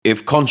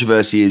If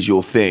controversy is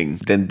your thing,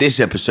 then this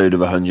episode of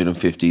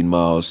 115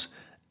 Miles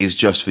is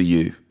just for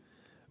you.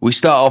 We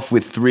start off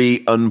with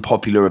 3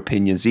 unpopular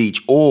opinions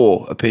each,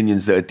 or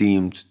opinions that are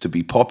deemed to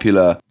be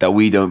popular that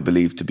we don't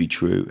believe to be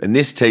true. And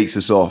this takes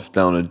us off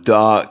down a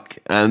dark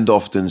and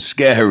often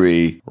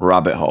scary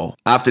rabbit hole.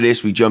 After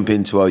this, we jump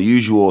into our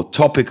usual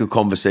topic of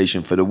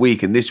conversation for the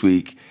week. And this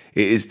week,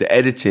 it is the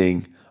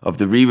editing of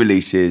the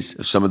re-releases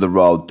of some of the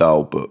Roald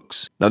Dahl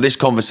books. Now, this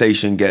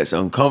conversation gets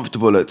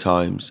uncomfortable at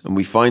times, and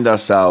we find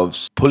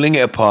ourselves pulling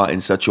it apart in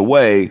such a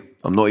way,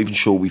 I'm not even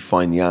sure we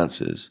find the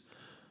answers.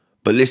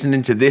 But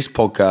listening to this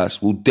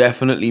podcast will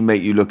definitely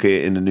make you look at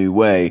it in a new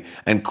way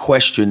and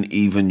question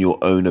even your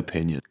own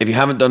opinion. If you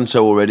haven't done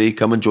so already,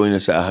 come and join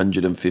us at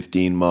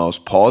 115 Miles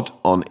Pod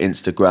on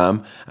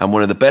Instagram. And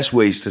one of the best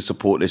ways to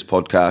support this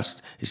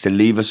podcast is to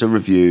leave us a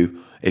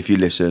review if you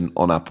listen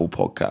on Apple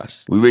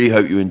Podcasts. We really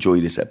hope you enjoy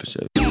this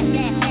episode.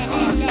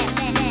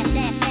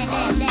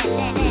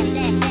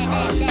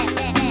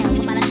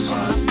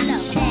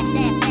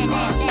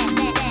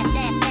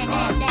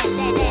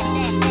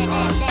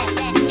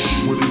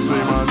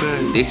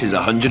 This is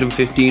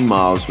 115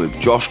 Miles with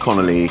Josh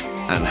Connolly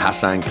and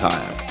Hassan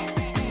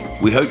Kaya.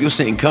 We hope you're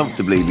sitting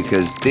comfortably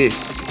because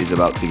this is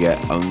about to get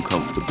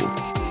uncomfortable.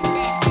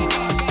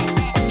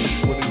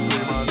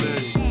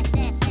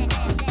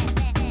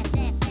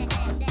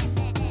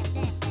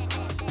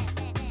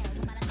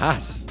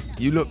 Hass,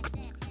 you look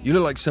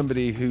like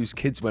somebody whose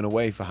kids went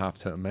away for half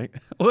term, mate.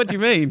 What do you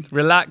mean?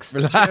 Relaxed,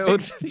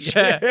 chilled,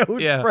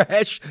 chilled,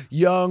 fresh,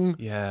 young.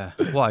 Yeah.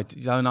 Why?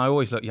 Don't I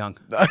always look young?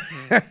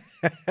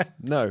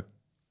 No.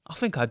 I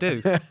think I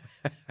do.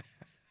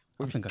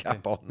 With your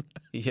cap on.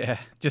 Yeah.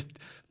 Just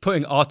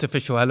putting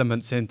artificial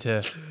elements in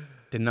to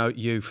denote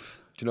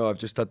youth. Do you know, I've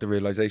just had the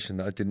realisation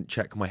that I didn't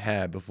check my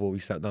hair before we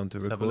sat down to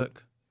record. Have a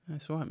look.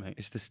 That's all right, mate.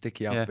 It's the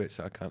sticky out bits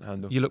that I can't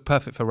handle. You look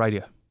perfect for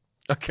radio.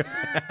 Okay.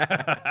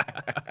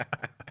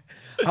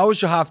 How was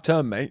your half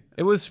term, mate?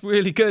 It was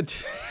really good.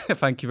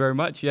 Thank you very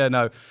much. Yeah,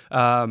 no.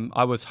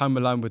 I was home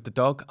alone with the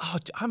dog. Oh,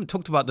 I haven't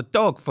talked about the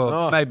dog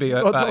for maybe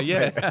about a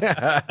year.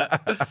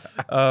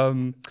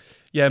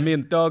 Yeah, me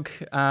and the dog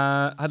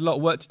had a lot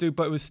of work to do,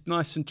 but it was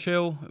nice and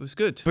chill. It was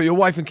good. But your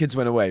wife and kids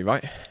went away,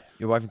 right?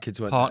 Your wife and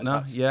kids went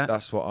partner,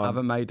 That's what I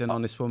haven't made an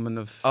honest woman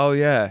of. Oh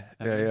yeah.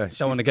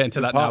 Don't want to get into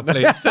that partner.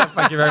 Now, please.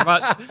 Thank you very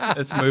much.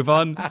 Let's move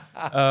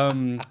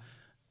on.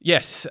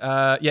 Yes,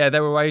 they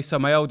were away. So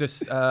my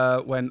eldest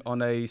went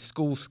on a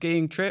school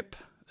skiing trip.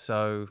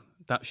 So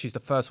she's the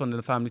first one in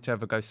the family to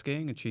ever go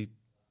skiing, and she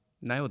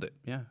nailed it.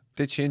 Yeah.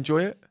 Did she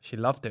enjoy it? She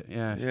loved it.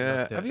 Yeah.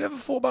 Yeah. Have you ever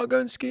thought about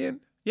going skiing?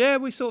 Yeah,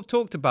 we sort of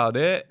talked about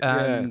it,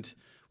 and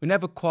we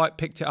never quite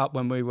picked it up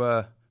when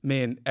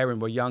me and Erin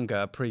were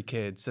younger,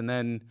 pre-kids, and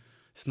then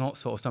it's not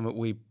sort of something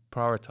we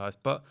prioritised.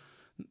 But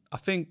I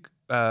think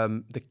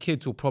the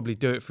kids will probably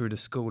do it through the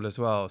school as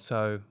well.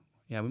 So.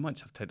 Yeah, we might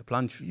just have to take the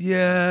plunge.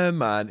 Yeah,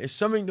 man. It's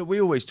something that we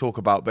always talk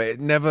about, but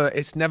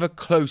it's never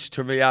close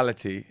to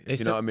reality, if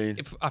you know what I mean.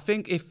 I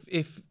think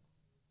if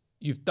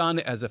you've done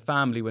it as a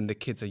family when the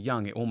kids are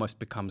young, it almost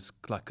becomes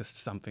like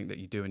something that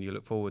you do and you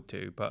look forward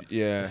to. But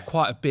it's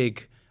quite a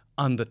big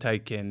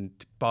undertaking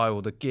to buy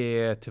all the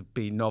gear, to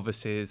be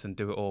novices and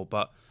do it all.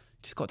 But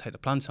you just got to take the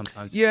plunge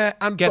sometimes. Yeah,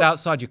 and get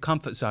outside your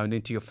comfort zone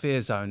into your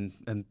fear zone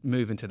and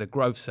move into the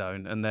growth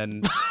zone, and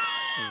then.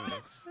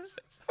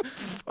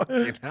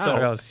 Fucking hell.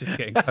 Sorry, I was just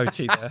getting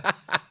coachy there.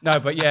 No,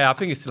 but yeah, I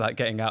think it's like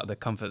getting out of the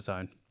comfort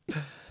zone.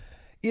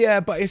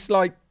 Yeah, but it's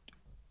like,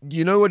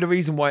 you know what, the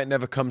reason why it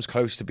never comes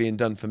close to being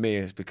done for me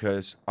is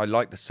because I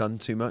like the sun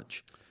too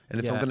much. And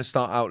if I'm going to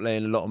start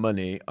outlaying a lot of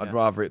money, I'd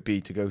rather it be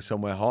to go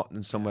somewhere hot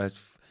than somewhere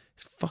it's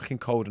fucking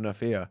cold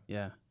enough here.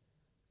 Yeah.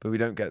 But we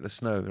don't get the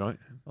snow, right?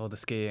 Or the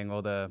skiing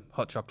or the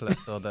hot chocolate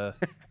or the...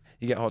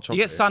 You get hot chocolate.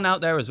 You get sun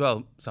out there as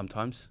well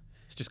sometimes.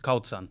 It's just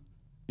cold sun.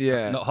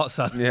 Yeah. Not hot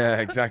sun. Yeah,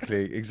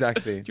 exactly. Do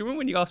you remember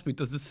when you asked me,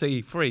 does the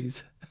sea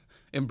freeze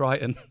in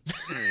Brighton?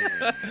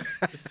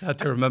 Just had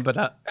to remember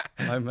that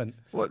moment.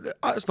 Well,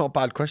 that's not a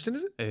bad question,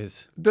 is it? It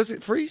is. Does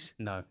it freeze?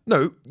 No.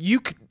 No,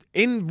 you could,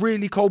 in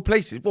really cold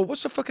places. Well,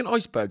 what's a fucking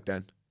iceberg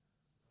then?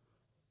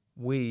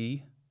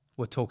 We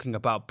were talking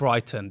about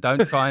Brighton.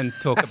 Don't try and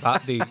talk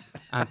about the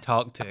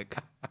Antarctic.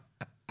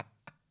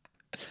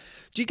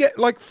 Do you get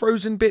like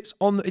frozen bits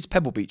on... It's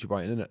Pebble Beach,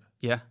 Brighton, isn't it?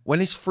 Yeah. When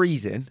it's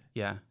freezing...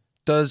 Yeah.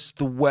 Does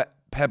the wet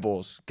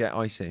pebbles get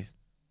icy?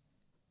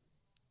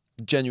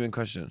 Genuine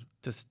question.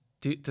 Does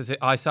it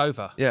ice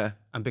over? Yeah.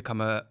 And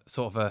become a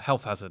sort of a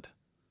health hazard?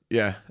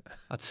 Yeah.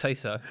 I'd say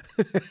so.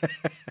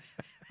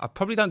 I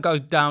probably don't go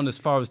down as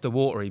far as the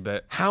watery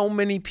bit. How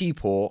many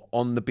people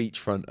on the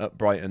beachfront at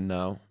Brighton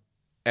now,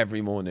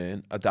 every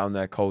morning, are down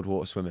there cold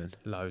water swimming?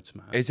 Loads,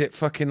 man. Is it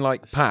fucking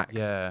like packed?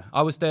 Yeah.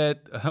 I was there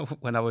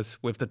when I was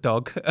with the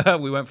dog.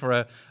 We went for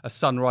a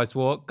sunrise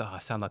walk. God, I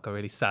sound like a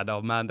really sad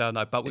old man, don't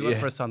I? But we went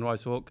for a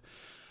sunrise walk.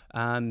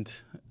 And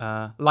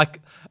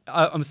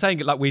I'm saying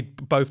it like we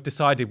both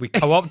decided we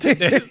co-opted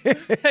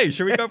it. Hey,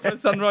 should we go for a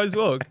sunrise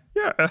walk?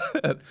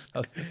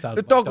 That's the sound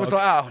The of my dog was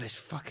like, oh, this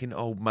fucking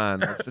old man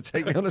wants to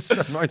take me on a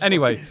sunrise.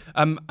 Anyway,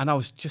 and I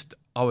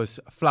was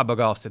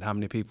flabbergasted how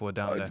many people were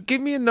down there.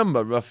 Give me a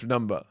number, rough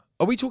number.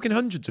 Are we talking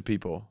hundreds of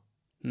people?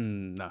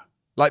 No.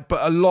 Like, but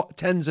a lot,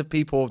 tens of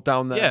people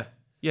down there?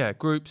 Yeah,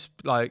 groups,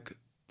 like,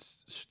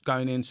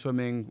 going in,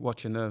 swimming,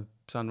 watching the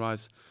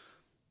sunrise.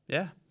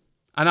 Yeah.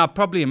 And I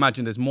probably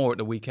imagine there's more at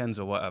the weekends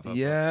or whatever.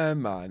 Yeah,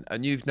 man.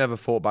 And you've never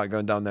thought about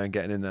going down there and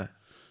getting in there?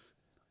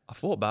 I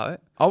thought about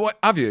it. Oh, what,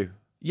 have you?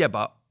 Yeah,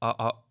 but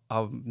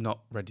I'm not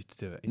ready to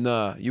do it.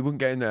 Nah, you wouldn't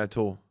get in there at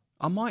all.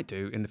 I might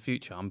do in the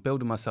future. I'm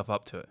building myself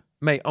up to it.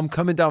 Mate, I'm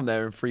coming down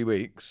there in 3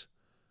 weeks.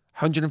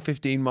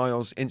 115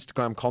 miles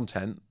Instagram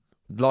content,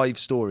 live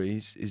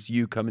stories is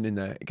you coming in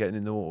there, getting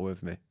in the water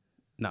with me.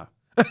 No.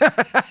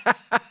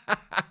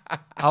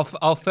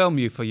 I'll film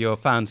you for your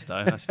fans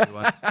though. That's if you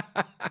want.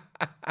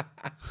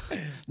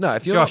 No,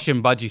 if you're Josh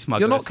and Budgie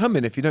Smugglers. you're not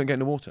coming if you don't get in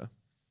the water.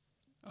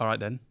 All right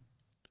then.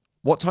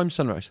 What time's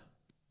sunrise?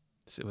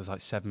 So it was like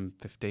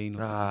 7:15.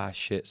 Ah,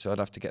 shit. So I'd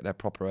have to get there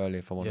proper early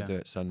if I want Yeah. to do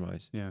it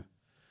sunrise. Yeah.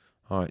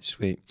 All right,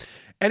 sweet.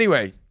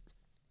 Anyway,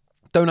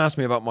 don't ask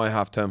me about my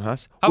half-term,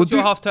 Hass. How was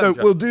your half-term, No,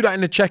 Joe? we'll do that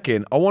in the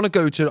check-in. I want to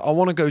go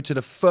to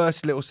the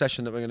first little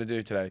session that we're going to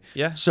do today.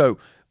 Yeah. So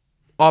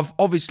I've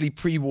obviously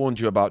pre-warned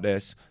you about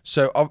this.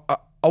 So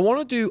I want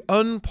to do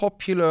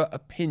unpopular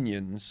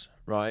opinions,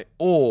 right?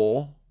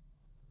 Or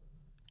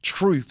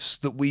truths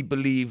that we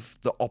believe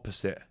the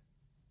opposite.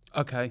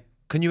 Okay.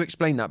 Can you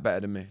explain that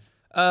better than me?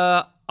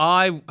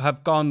 I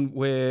have gone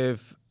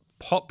with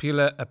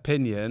popular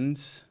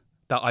opinions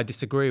that I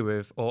disagree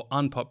with, or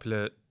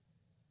unpopular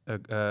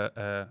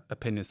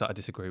opinions that I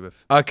disagree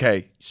with.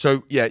 Okay,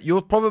 so yeah,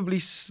 you're probably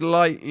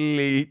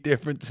slightly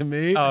different to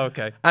me. Oh,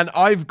 okay. And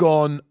I've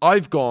gone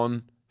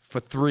for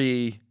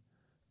 3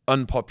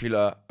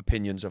 unpopular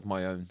opinions of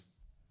my own.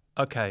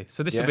 Okay,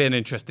 so this Yeah. will be an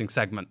interesting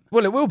segment.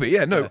 Well, it will be,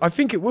 yeah. No, I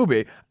think it will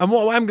be. And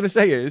what I'm going to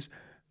say is,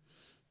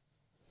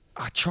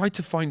 I tried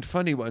to find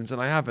funny ones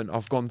and I haven't.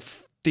 I've gone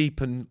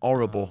deep and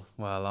horrible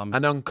Well,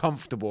 and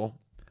uncomfortable.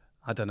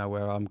 I don't know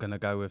where I'm going to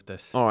go with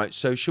this. All right,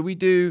 so shall we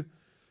do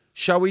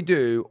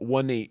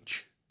one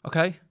each?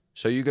 Okay.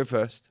 So you go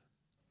first.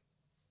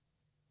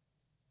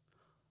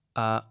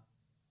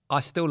 I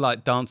still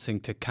like dancing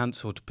to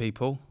cancelled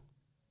people.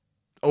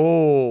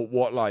 Oh,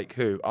 what, like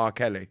who? R.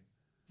 Kelly?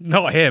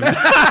 Not him.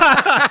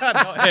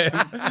 Not him.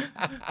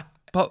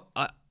 But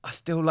I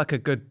still like a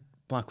good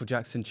Michael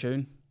Jackson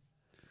tune.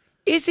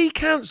 Is he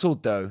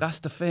cancelled though?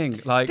 That's the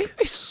thing. Like,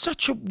 It's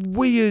such a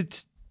weird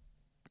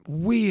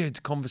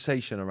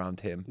conversation around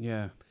him.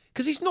 yeah.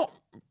 Because he's not.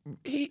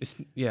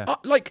 Yeah.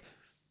 Like,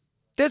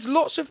 there's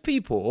lots of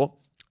people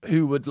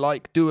who would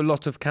like do a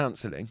lot of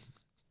cancelling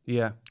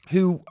Yeah.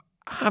 who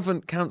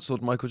haven't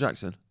cancelled Michael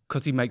Jackson.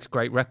 Because he makes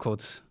great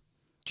records.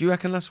 Do you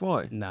reckon that's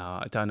why? No,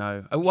 I don't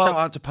know. Shout Well,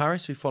 out to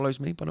Paris, who follows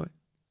me, by the way.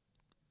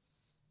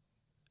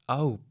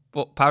 oh,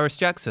 what, Paris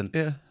Jackson?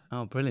 Yeah,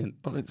 Oh, brilliant.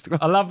 on Instagram.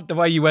 I love the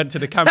way you went to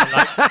the camera,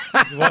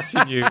 like, he's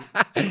watching you.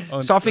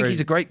 on So I think screen. he's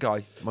a great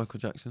guy, Michael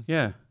Jackson.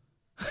 Yeah.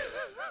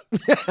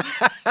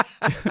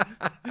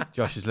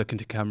 Josh is looking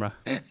to camera,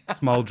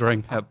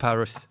 smouldering at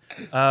Paris.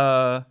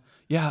 Yeah,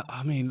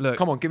 I mean, look,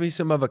 Come on, give me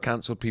some other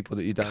cancelled people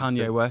that you don't.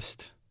 Kanye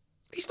West,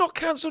 He's not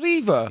cancelled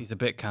either. he's a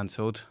bit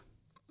cancelled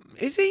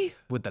Is he?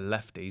 with the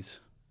lefties.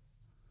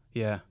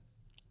 Yeah.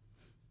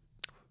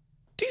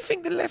 Do you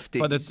think the lefties,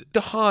 But the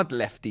hard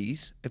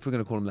lefties, if we're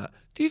going to call them that,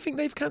 do you think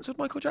they've cancelled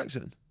Michael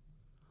Jackson?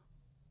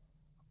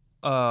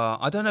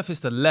 I don't know if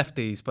it's the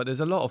lefties, but there's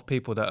a lot of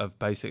people that have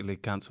basically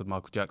cancelled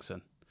Michael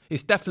Jackson.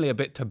 It's definitely a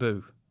bit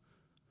taboo.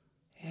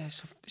 Yeah,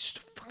 it's a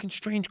fucking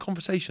strange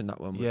conversation,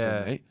 that one. With Yeah,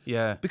 him, mate.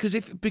 yeah, Because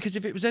if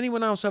it was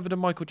anyone else other than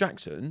Michael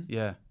Jackson,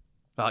 yeah.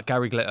 Like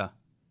Gary Glitter.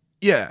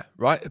 yeah,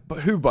 right. But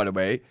who, by the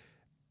way,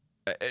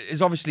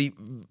 is obviously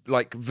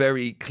like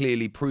very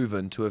clearly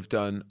proven to have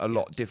done a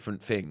lot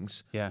different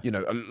things. Yeah. You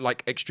know,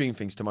 like extreme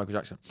things to Michael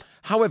Jackson.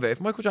 However,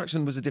 if Michael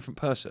Jackson was a different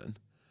person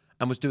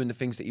and was doing the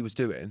things that he was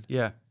doing,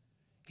 Yeah.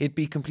 he'd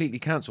be completely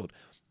cancelled.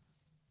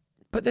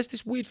 But there's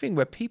this weird thing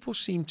where people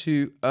seem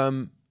to.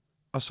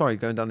 Oh, sorry,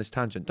 going down this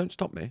tangent. Don't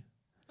stop me.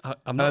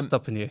 I'm not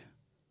stopping you.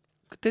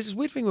 There's this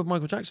weird thing with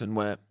Michael Jackson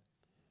where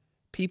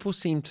people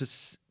seem to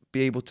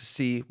be able to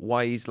see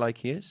why he's like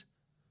he is.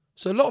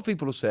 So a lot of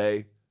people will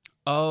say,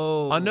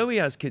 Oh. I know he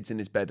has kids in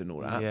his bed and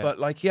all that, Yeah. but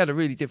like he had a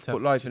really difficult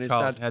Tough life and his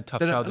child- dad had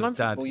tough and childhood I'm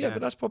thinking, dad, well, yeah, yeah.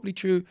 but that's probably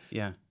true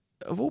Yeah.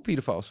 of all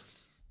paedophiles.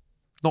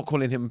 Not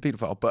calling him a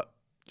paedophile, but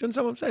do you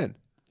understand what I'm saying?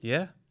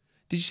 Yeah.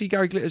 Did you see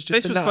Gary Glitter's just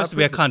This been was let out supposed of to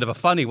be a prison? kind of a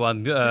funny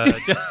one.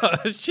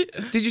 Shit.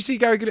 Did you see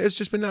Gary Glitter's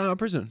just been let out of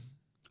prison?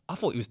 I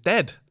thought he was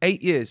dead.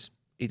 8 years.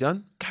 He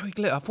done? Gary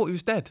Glitter, I thought he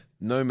was dead.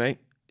 No, mate.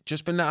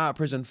 Just been let out of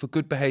prison for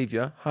good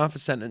behaviour, half a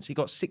sentence. He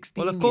got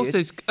 16 Well, of course,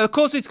 years.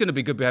 it's going to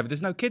be good behaviour.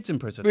 There's no kids in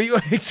prison. Well,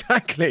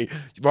 exactly,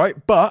 right?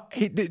 But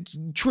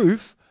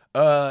truth,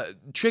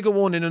 trigger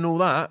warning and all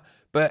that,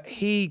 but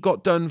he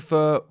got done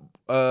for,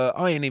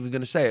 I ain't even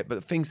going to say it, but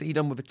the things that he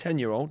done with a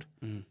 10-year-old,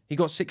 he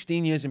got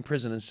 16 years in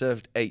prison and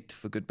served 8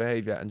 for good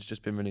behaviour and has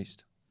just been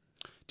released.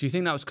 Do you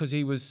think that was because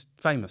he was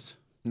famous?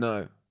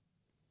 No.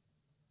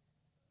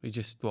 He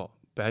just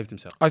behaved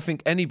himself. I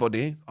think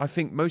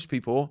most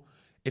people,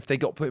 if they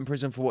got put in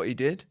prison for what he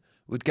did,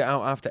 would get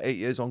out after 8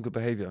 years on good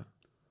behaviour.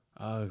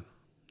 Oh,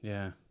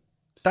 yeah.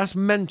 That's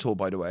mental,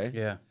 by the way.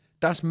 Yeah.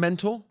 That's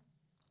mental.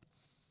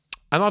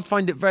 And I'd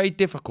find it very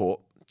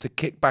difficult to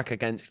kick back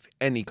against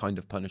any kind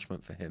of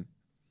punishment for him.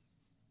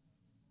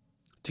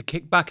 To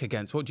kick back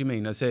against? What do you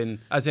mean? As in,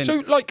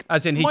 so like, he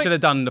should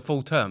have done the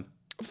full term.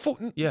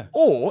 Yeah.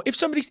 Or if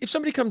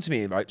somebody come to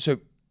me, right? So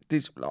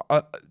this,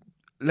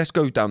 let's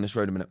go down this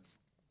road a minute.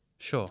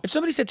 Sure. If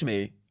somebody said to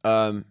me,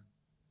 "Do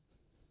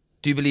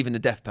you believe in the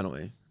death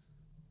penalty?"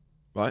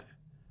 Right?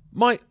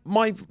 My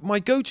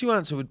go-to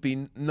answer would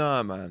be,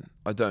 "Nah, man,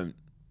 I don't."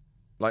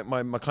 Like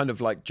my kind of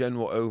like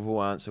general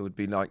overall answer would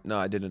be like, "No,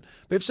 I didn't."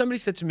 But if somebody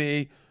said to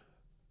me,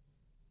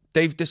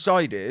 they've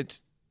decided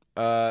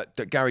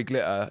that Gary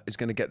Glitter is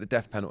going to get the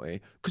death penalty,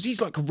 because he's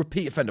like a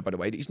repeat offender, by the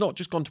way. He's not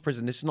just gone to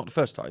prison. This is not the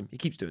first time. He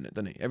keeps doing it,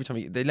 doesn't he? Every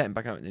time they let him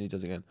back out and then he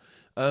does it again.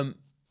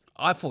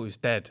 I thought he was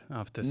dead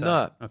after.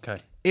 No.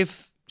 Okay.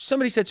 If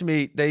somebody said to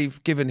me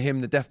they've given him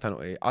the death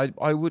penalty, I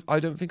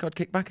don't think I'd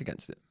kick back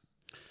against it.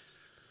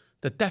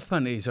 The death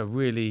penalty is a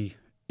really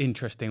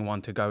interesting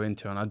one to go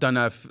into, and I don't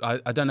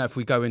know if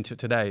we go into it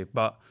today,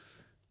 but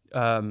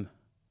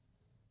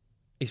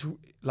it's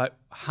like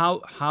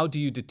how do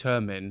you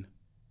determine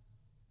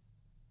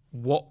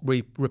what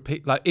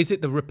repeat? Like, is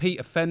it the repeat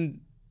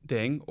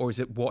offending, or is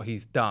it what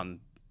he's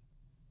done?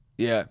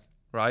 Yeah.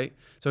 Right.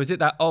 So is it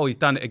that he's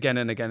done it again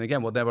and again and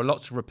again? Well, there are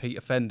lots of repeat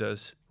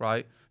offenders,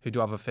 right, who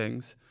do other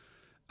things.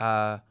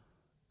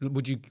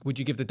 Would you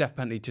give the death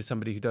penalty to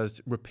somebody who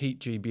does repeat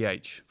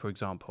GBH, for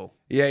example?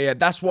 Yeah.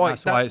 That's why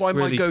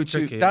really my go-to.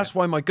 tricky, that's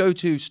why my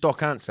go-to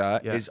stock answer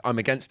is I'm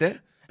against it.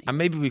 And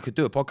maybe we could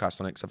do a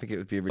podcast on it, because I think it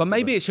would be a really But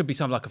maybe it should be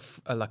something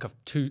like a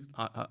two.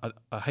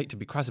 I hate to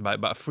be crass about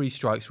it, but a 3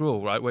 strikes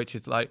rule, right? Which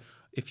is like,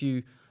 if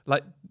you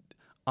like,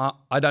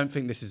 I don't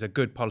think this is a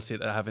good policy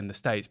that they have in the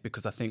States,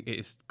 because I think it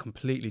is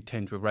completely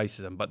tinged with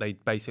racism. But they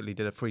basically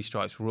did a 3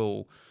 strikes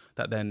rule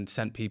that then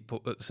sent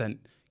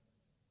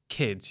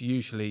kids,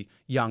 usually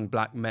young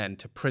black men,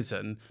 to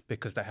prison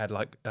because they had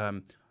like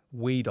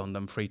weed on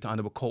them 3 times.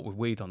 They were caught with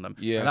weed on them.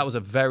 Yeah. And that was a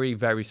very,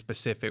 very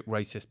specific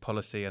racist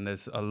policy, and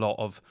there's a lot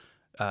of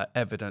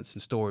evidence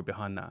and story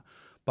behind that.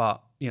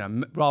 But,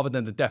 rather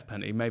than the death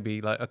penalty,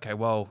 maybe like, okay,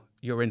 well,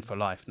 you're in for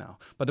life now.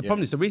 But the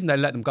problem is, the reason they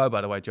let them go,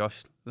 by the way,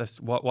 Josh,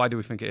 why do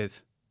we think it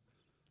is?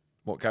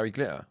 What, Gary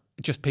Glitter?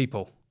 Just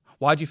people.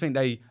 Why do you think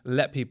they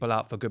let people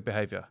out for good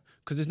behaviour?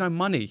 Because there's no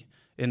money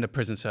in the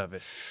prison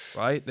service,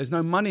 right? There's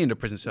no money in the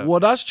prison service. Well,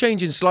 that's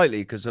changing slightly,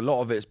 because a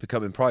lot of it's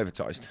becoming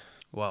privatised.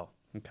 Well,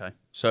 okay.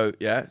 So,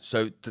 yeah.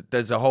 So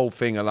there's a whole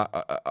thing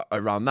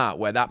around that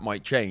where that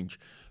might change.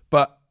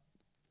 But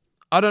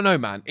I don't know,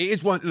 man. It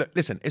is one. Look,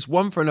 listen, it's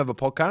one for another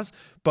podcast.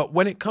 But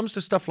when it comes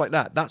to stuff like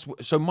that,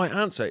 so my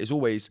answer is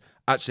always,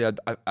 actually,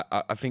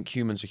 I think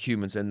humans are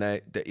humans, and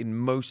they're in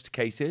most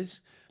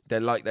cases, they're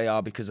like they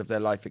are because of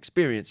their life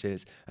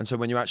experiences. And so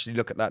when you actually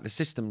look at that, the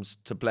system's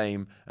to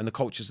blame, and the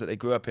cultures that they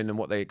grew up in and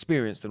what they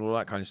experienced and all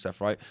that kind of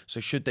stuff, right? So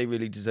should they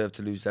really deserve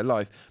to lose their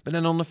life? But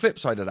then on the flip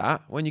side of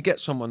that, when you get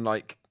someone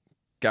like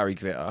Gary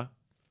Glitter,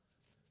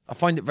 I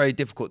find it very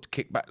difficult to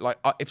kick back. Like,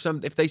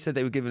 if they said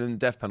they were giving him the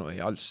death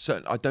penalty, I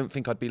don't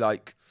think I'd be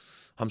like,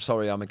 I'm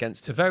sorry, I'm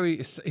against it.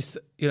 It's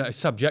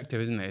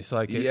subjective, isn't it? It's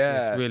like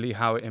it's really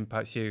how it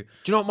impacts you. Do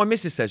you know what my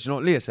missus says? Do you know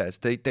what Leah says?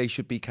 They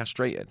should be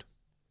castrated.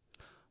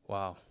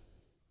 Wow.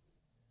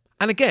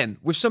 And again,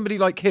 with somebody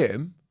like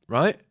him,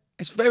 right?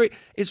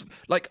 It's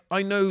like,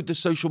 I know the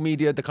social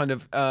media, the kind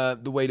of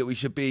the way that we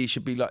should be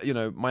like,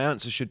 my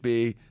answer should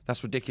be,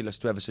 that's ridiculous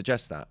to ever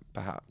suggest that,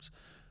 perhaps.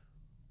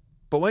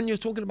 But when you're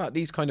talking about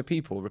these kind of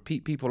people,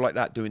 repeat people like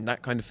that doing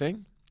that kind of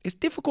thing, it's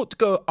difficult to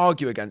go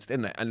argue against,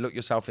 isn't it? And look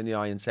yourself in the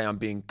eye and say, I'm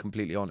being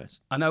completely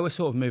honest. I know we're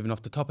sort of moving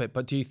off the topic,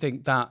 but do you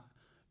think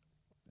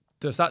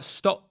does that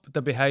stop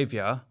the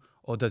behaviour,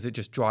 or does it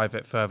just drive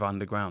it further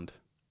underground?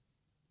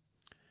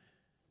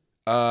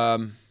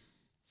 I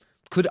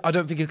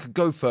don't think it could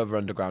go further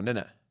underground,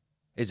 innit?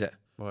 Is it?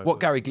 What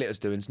Gary Glitter's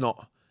doing is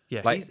not.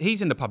 Yeah, like,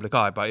 he's in the public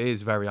eye, but it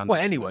is very underground.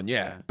 Well, anyone,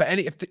 yeah. But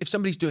if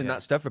somebody's doing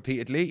that stuff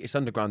repeatedly, it's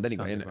underground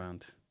anyway, isn't it? Do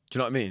you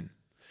know what I mean?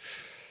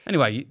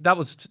 Anyway,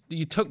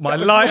 you took my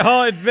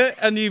light-hearted bit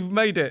and you've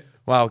made it.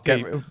 Wow,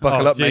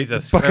 buckle up,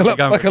 Jesus. mate.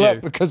 Buckle up,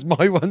 because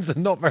my ones are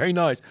not very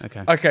nice.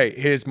 Okay,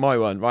 here's my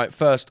one. Right,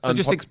 first. So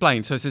just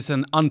explain. So is this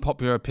an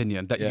unpopular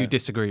opinion that you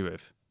disagree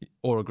with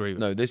or agree with?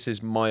 No, this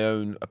is my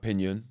own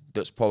opinion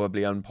that's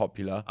probably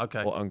unpopular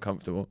or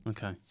uncomfortable.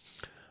 Okay.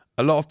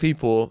 A lot of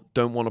people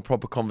don't want a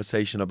proper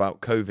conversation about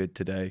COVID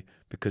today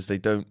because they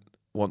don't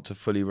want to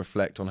fully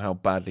reflect on how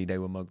badly they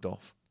were mugged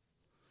off.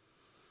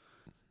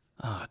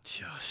 Oh,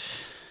 Josh.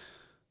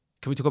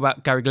 Can we talk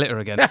about Gary Glitter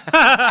again?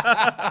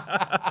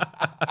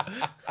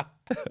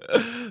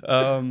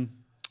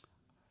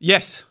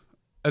 Yes,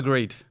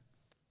 agreed.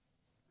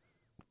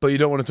 But you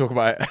don't want to talk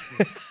about it.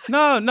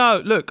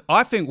 No. Look,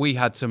 I think we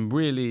had some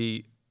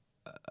really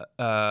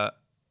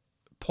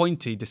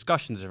pointy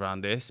discussions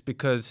around this,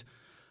 because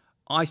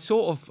I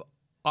sort of,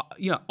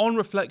 on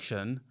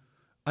reflection,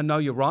 I know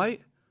you're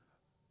right,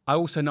 I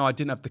also know I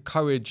didn't have the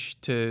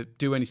courage to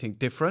do anything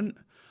different.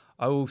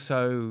 I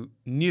also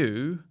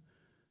knew,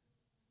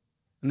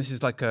 and this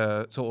is like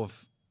a sort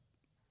of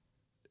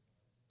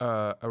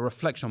a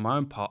reflection on my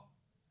own part,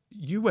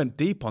 you went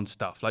deep on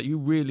stuff, like you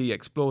really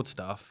explored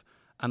stuff,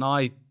 and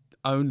I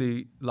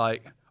only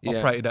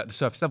operated at the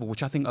surface level,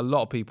 which I think a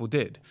lot of people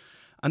did.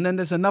 And then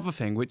there's another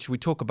thing, which we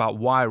talk about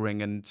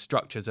wiring and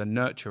structures and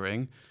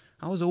nurturing.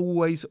 I was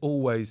always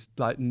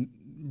like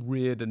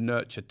reared and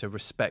nurtured to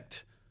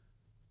respect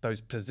those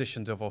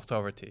positions of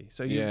authority.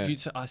 So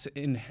it's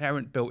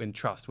inherent built-in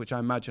trust, which I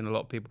imagine a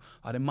lot of people,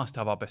 they must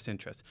have our best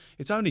interests.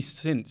 It's only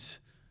since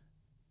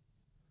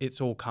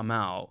it's all come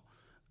out,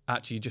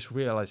 actually you just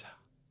realize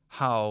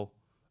how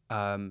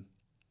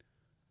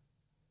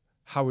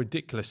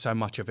ridiculous so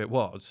much of it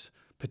was,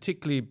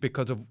 particularly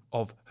because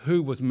of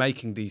who was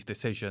making these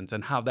decisions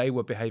and how they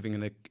were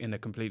behaving in a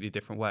completely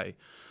different way.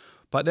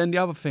 But then the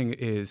other thing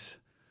is,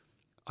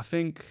 I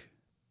think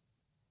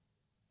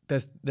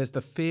there's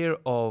the fear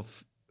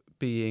of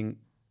being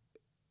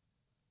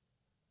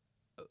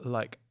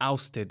like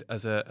ousted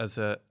as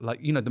a like,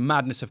 you know, the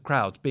madness of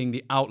crowds, being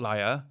the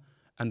outlier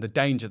and the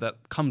danger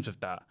that comes with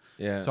that.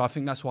 Yeah. So I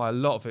think that's why a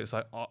lot of it's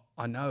like, oh,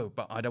 I know,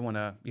 but I don't want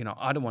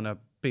to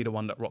be the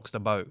one that rocks the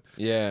boat.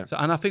 Yeah. So,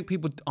 and I think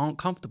people aren't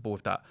comfortable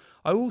with that.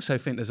 I also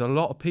think there's a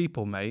lot of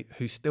people, mate,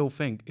 who still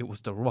think it was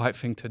the right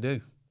thing to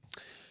do.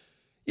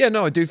 Yeah,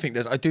 no, I do think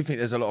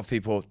there's a lot of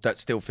people that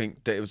still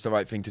think that it was the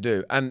right thing to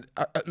do. And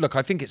look,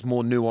 I think it's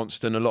more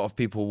nuanced than a lot of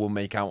people will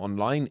make out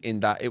online,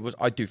 in that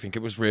I do think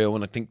it was real,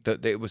 and I think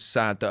that it was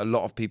sad that a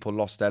lot of people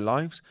lost their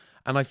lives.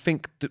 And I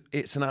think that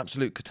it's an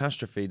absolute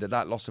catastrophe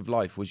that loss of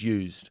life was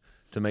used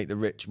to make the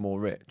rich more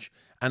rich.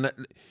 And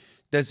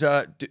there's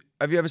have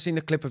you ever seen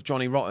the clip of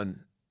Johnny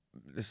Rotten?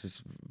 This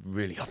is a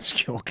really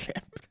obscure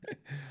clip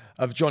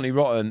of Johnny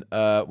Rotten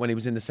when he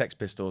was in the Sex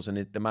Pistols, and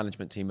the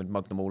management team had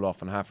mugged them all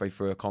off, and halfway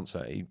through a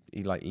concert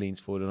he like leans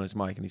forward on his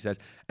mic and he says,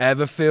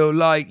 "Ever feel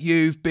like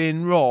you've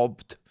been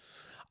robbed?"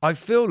 I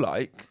feel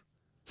like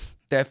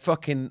they're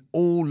fucking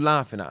all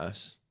laughing at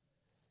us,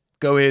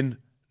 going,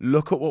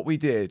 "Look at what we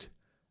did,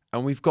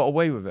 and we've got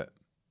away with it."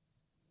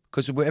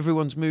 Because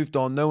everyone's moved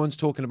on, no one's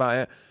talking about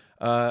it.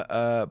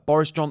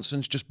 Boris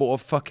Johnson's just bought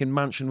a fucking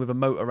mansion with a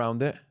moat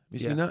around it. Have you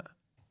seen that?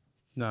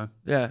 No.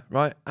 Yeah,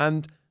 right.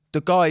 And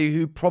the guy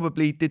who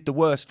probably did the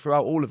worst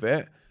throughout all of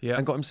it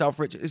and got himself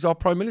rich is our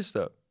Prime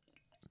Minister.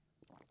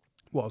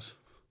 Was.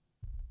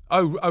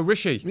 Oh,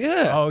 Rishi.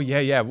 Yeah. Oh,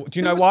 yeah. Do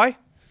you know why?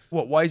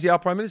 What? Why is he our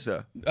Prime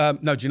Minister?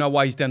 No, do you know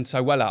why he's done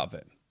so well out of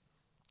it?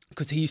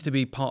 Because he used to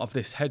be part of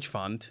this hedge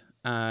fund,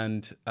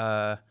 and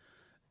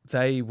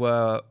they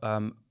were...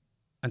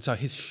 and so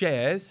his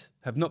shares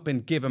have not been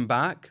given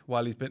back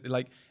while he's been,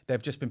 like,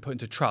 they've just been put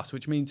into trust,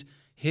 which means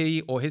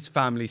he or his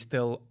family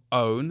still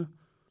own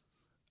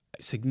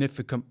a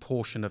significant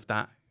portion of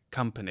that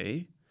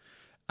company.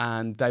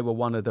 And they were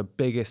one of the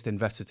biggest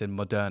investors in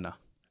Moderna.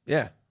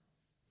 Yeah.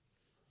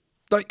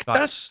 Like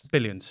that's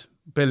billions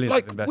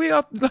like of investors. We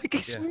are like,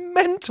 it's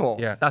mental.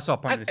 Yeah, that's our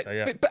Prime Minister,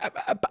 yeah.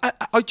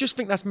 But I just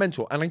think that's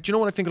mental. And do you know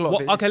what I think a lot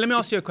of it? Okay, let me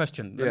ask you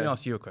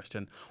a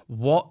question.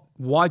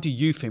 Why do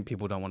you think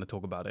people don't want to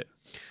talk about it?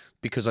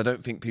 Because I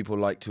don't think people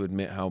like to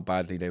admit how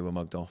badly they were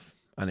mugged off.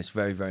 And it's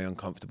very, very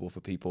uncomfortable for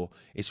people.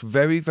 It's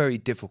very, very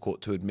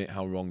difficult to admit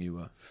how wrong you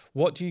were.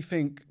 What do you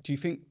think? Do you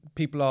think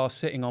people are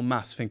sitting en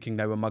masse thinking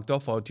they were mugged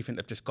off, or do you think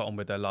they've just got on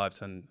with their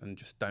lives and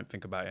just don't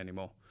think about it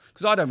anymore?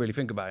 Because I don't really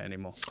think about it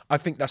anymore. I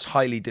think that's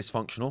highly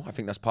dysfunctional. I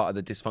think that's part of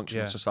the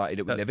dysfunctional society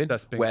that we live in,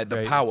 where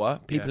the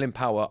people in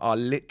power are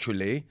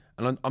literally,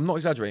 and I'm not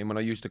exaggerating when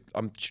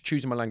I'm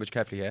choosing my language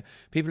carefully here,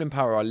 people in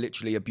power are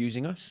literally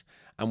abusing us,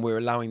 and we're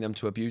allowing them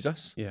to abuse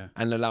us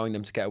and allowing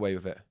them to get away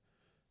with it.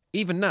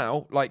 Even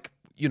now, like,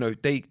 you know,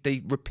 they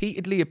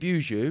repeatedly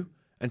abuse you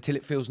until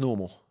it feels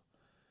normal.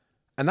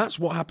 And that's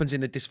what happens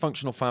in a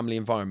dysfunctional family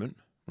environment,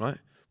 right?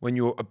 When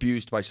you're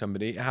abused by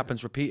somebody, it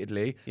happens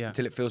repeatedly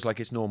until it feels like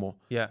it's normal.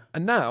 Yeah.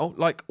 And now,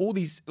 like, all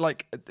these,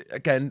 like,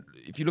 again,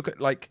 if you look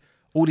at, like,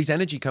 all these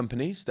energy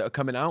companies that are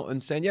coming out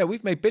and saying, yeah,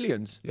 we've made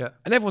billions. Yeah.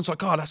 And everyone's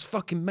like, oh, that's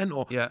fucking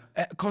mental. Yeah.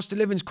 Cost of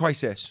living's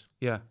crisis.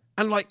 Yeah.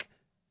 And, like,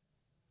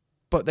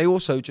 but they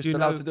also just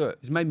allowed to do it.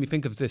 It's made me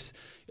think of this,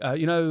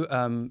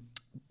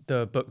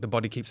 the book, The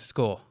Body Keeps the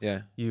Score.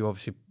 Yeah. You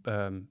obviously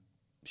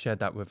shared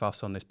that with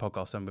us on this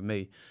podcast and with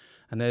me.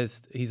 And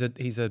he's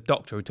a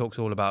doctor who talks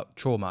all about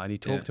trauma, and he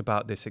talked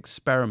about this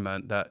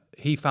experiment that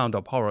he found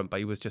abhorrent, but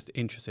he was just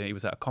interested. He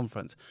was at a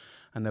conference,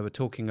 and they were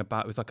talking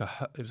about it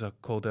was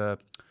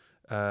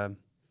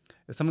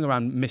something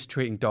around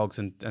mistreating dogs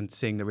and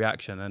seeing the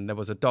reaction. And there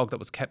was a dog that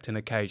was kept in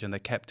a cage, and they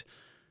kept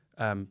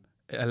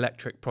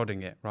electric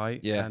prodding it, right?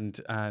 Yeah.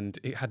 And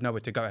it had nowhere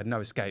to go, it had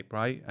no escape,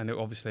 right? And it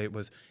would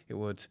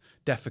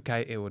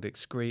defecate, it would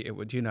excrete, it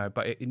would,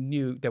 but it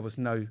knew there was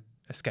no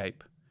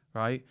escape,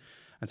 right?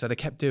 And so they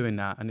kept doing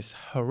that, and it's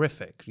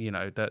horrific,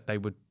 that they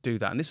would do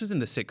that. And this was in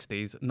the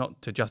 60s,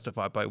 not to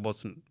justify, but it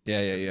wasn't.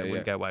 Yeah. They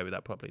wouldn't get away with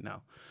that probably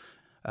now.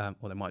 Well,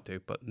 they might do,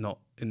 but not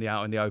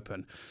out in the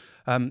open.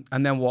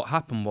 And then what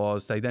happened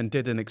was they then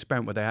did an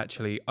experiment where they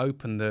actually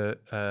opened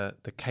the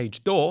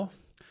cage door,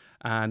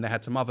 and they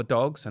had some other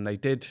dogs, and they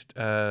did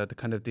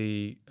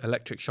the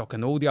electric shock,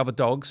 and all the other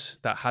dogs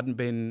that hadn't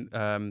been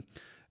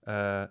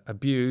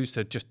abused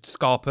had just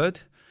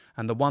scarpered,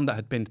 and the one that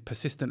had been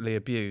persistently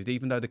abused,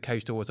 even though the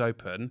cage door was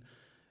open,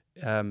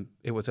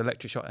 it was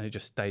electric shock, and it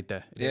just stayed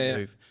there. It didn't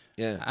move.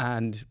 Yeah.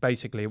 And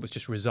basically, it was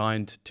just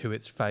resigned to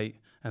its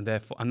fate, and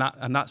therefore,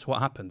 and that's what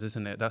happens,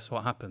 isn't it? That's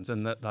what happens,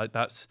 and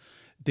that's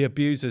the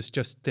abusers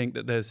just think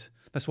that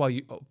that's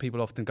why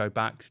people often go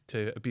back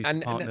to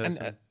abusive partners.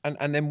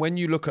 And then when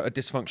you look at a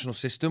dysfunctional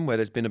system where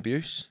there's been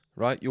abuse,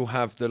 right, you'll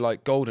have the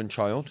like golden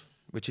child,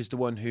 which is the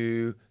one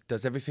who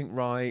does everything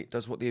right,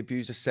 does what the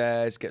abuser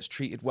says, gets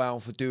treated well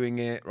for doing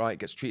it, right,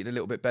 gets treated a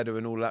little bit better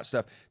and all that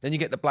stuff. Then you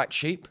get the black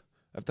sheep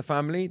of the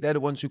family. They're the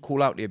ones who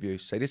call out the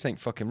abuse, say this ain't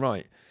fucking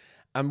right.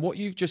 And what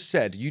you've just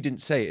said, you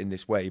didn't say it in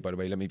this way, by the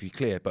way, let me be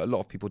clear, but a lot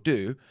of people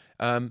do.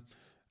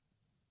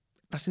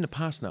 That's in the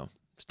past now.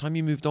 It's time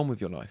you moved on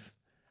with your life.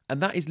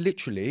 And that is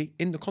literally,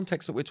 in the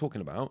context that we're talking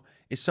about,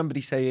 is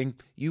somebody saying,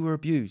 you were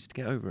abused,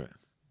 get over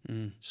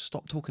it.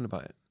 Stop talking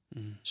about it.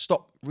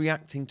 Stop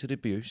reacting to the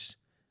abuse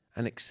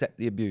and accept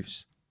the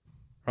abuse,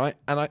 right?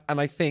 And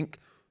I think,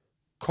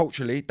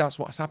 culturally, that's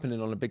what's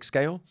happening on a big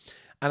scale.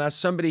 And as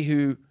somebody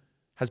who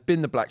has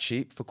been the black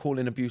sheep for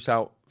calling abuse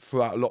out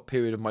throughout a lot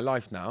period of my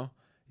life now,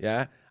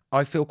 yeah,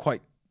 I feel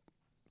quite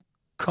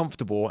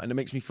comfortable, and it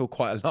makes me feel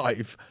quite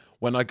alive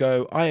when I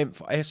go, I'm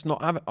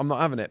not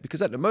having it,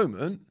 because at the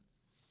moment,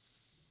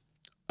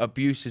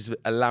 abuse is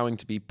allowing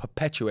to be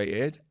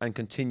perpetuated and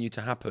continue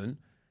to happen,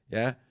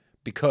 yeah,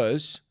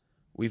 because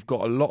we've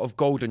got a lot of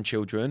golden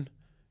children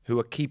who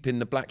are keeping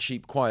the black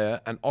sheep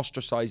quiet and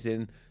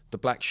ostracizing the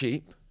black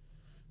sheep,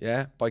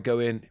 yeah, by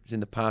going, it's in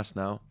the past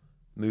now,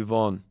 move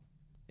on,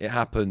 it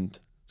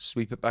happened,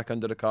 sweep it back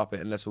under the carpet,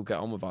 and let's all get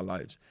on with our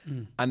lives.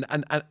 And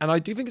I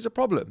do think it's a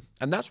problem,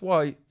 and that's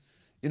why,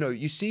 you know,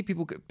 you see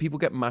people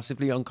get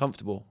massively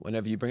uncomfortable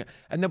whenever you bring it,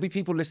 and there'll be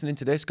people listening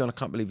to this going, I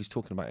can't believe he's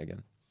talking about it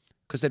again,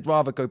 because they'd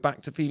rather go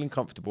back to feeling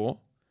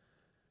comfortable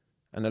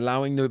and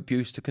allowing the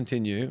abuse to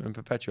continue and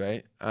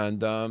perpetuate,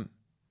 and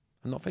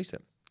not face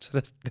it. So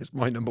that's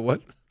my number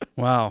one.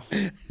 Wow.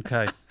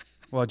 Okay.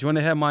 Well, do you want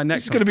to hear my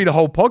next? This is going to be the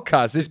whole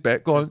podcast. This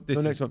bit. Go on. This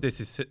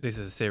is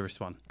a serious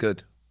one.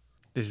 Good.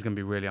 This is going to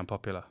be really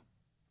unpopular.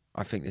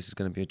 I think this is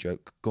going to be a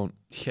joke. Go on.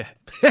 Yeah.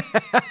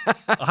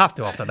 I'll have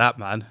to after that,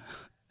 man.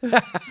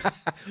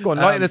 Go on,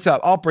 lighten us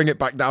up. I'll bring it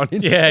back down.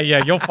 Yeah,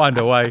 you'll find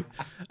a way.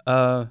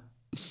 On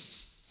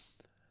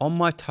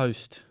my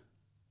toast,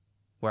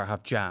 where I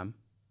have jam,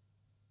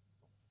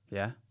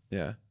 yeah,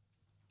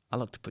 I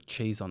like to put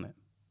cheese on it.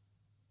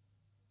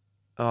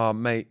 Oh,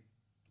 mate.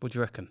 What do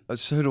you reckon?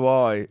 So do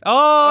I.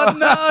 Oh,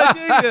 no, do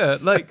you?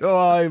 Like, so do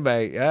I,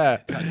 mate, yeah.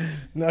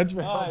 Nudge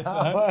me.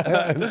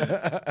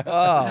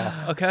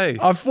 Oh, okay.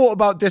 I've thought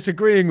about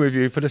disagreeing with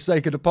you for the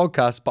sake of the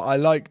podcast, but I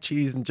like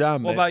cheese and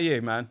jam, What mate. about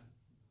you, man?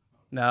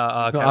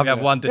 No, okay, we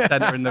have one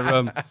dissenter in the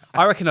room.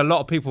 I reckon a lot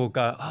of people will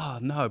go, oh,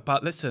 no,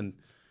 but listen,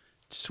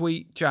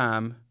 sweet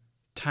jam,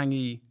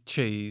 tangy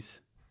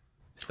cheese,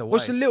 it's the way. Well,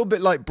 it's a little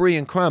bit like brie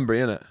and cranberry,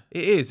 isn't it?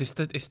 It is. It's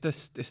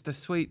the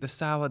sweet, the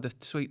sour, the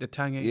sweet, the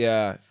tangy.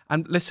 Yeah.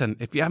 And listen,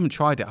 if you haven't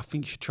tried it, I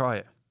think you should try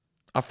it.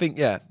 I think,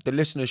 yeah, the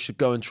listeners should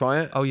go and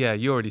try it. Oh, yeah,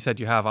 you already said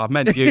you have. I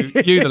meant you,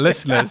 the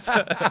listeners.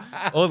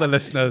 All the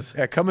listeners.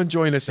 Yeah, come and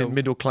join us in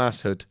middle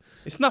classhood.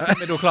 It's nothing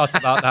middle class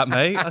about that,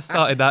 mate. I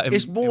started that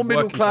It's more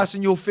middle class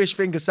than your fish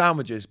finger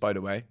sandwiches, by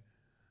the way.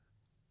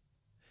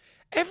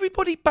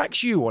 Everybody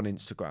backs you on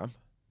Instagram.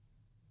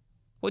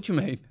 What do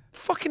you mean?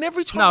 Fucking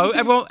every time. No,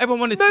 everyone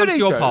wanted to come to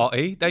your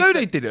party.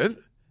 They didn't.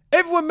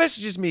 Everyone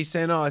messages me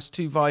saying, oh, it's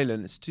too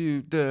violent. It's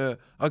too...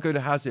 I go to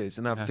Hazard's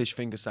and have fish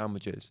finger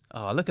sandwiches.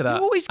 Oh, look at that.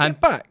 You always get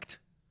backed.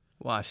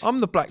 Why? I'm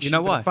the black sheep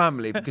of the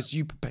family because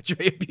you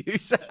perpetuate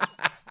abuse.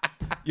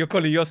 You're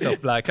calling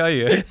yourself black, are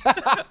you?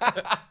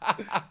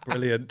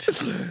 Brilliant.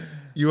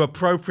 You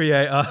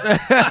appropriator.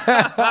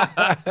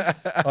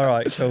 All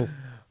right, so...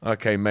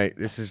 Okay, mate,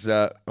 this is...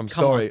 I'm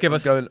sorry. On, give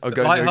us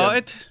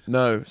lighthearted?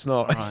 No, it's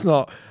not. Right. It's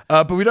not.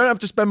 But we don't have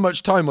to spend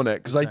much time on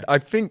it because I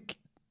think...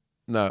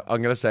 No,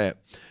 I'm going to say it.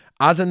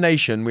 As a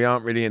nation, we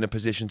aren't really in a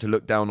position to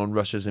look down on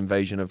Russia's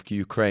invasion of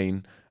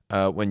Ukraine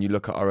when you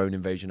look at our own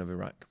invasion of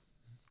Iraq.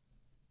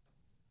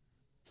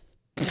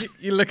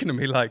 You're looking at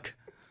me like,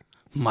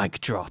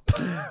 mic drop.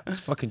 It's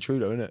fucking true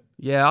though, isn't it?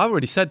 Yeah, I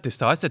already said this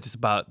though. I said this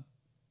about...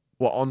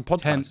 What, on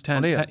podcast?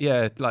 10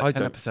 yeah, like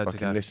 10 episodes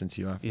ago. I don't listen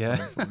to you after.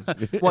 Yeah.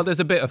 Well, there's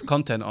a bit of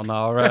content on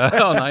our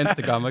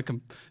Instagram. I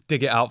can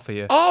dig it out for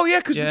you. Oh, yeah,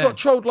 because we got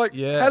trolled like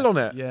hell on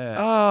it. Yeah.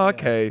 Oh,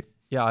 okay.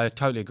 Yeah, I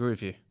totally agree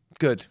with you.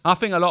 Good. I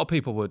think a lot of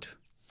people would.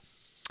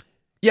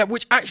 Yeah,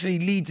 which actually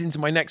leads into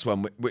my next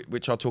one,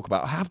 which I'll talk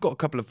about. I have got a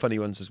couple of funny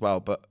ones as well,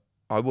 but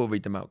I will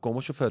read them out. Go on,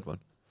 what's your third one?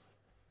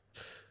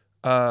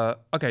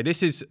 Okay,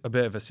 this is a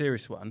bit of a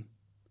serious one.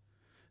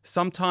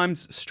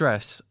 Sometimes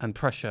stress and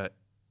pressure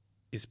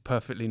is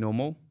perfectly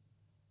normal.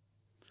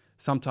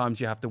 Sometimes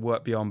you have to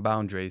work beyond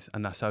boundaries,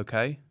 and that's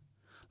okay.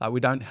 Like, we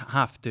don't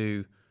have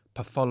to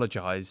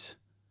pathologize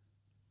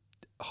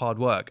hard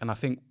work, and I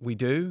think we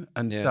do.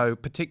 And so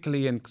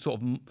particularly in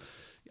sort of,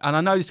 and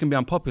I know this can be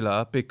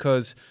unpopular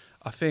because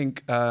I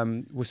think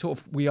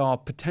we are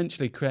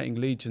potentially creating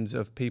legions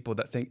of people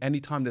that think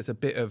anytime there's a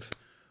bit of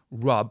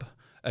rub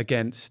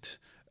against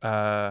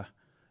boundaries,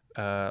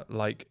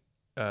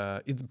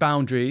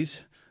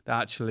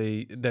 that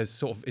actually there's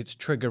sort of, it's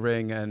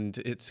triggering and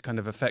it's kind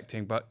of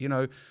affecting. But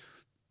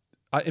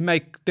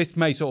this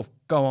may sort of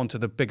go on to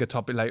the bigger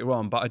topic later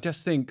on, but I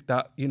just think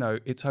that,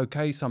 it's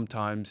okay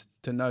sometimes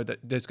to know that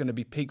there's going to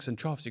be peaks and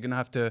troughs. You're going to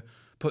have to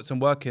put some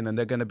work in, and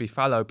there are going to be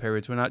fallow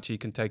periods when actually you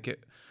can take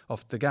it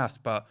off the gas.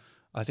 But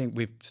I think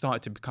we've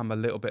started to become a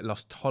little bit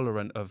less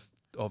tolerant of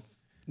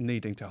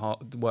needing to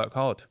work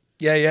hard.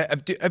 Yeah.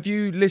 Have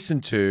you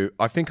listened to,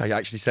 I think I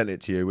actually sent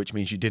it to you, which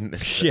means you didn't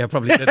listen. Yeah,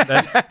 probably did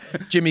then.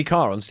 Jimmy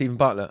Carr on Stephen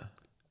Bartlett.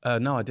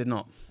 No, I did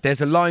not.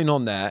 There's a line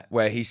on there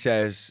where he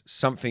says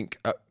something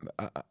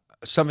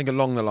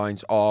along the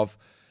lines of,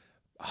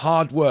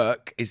 hard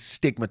work is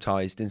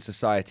stigmatized in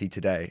society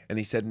today. And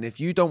he said, and if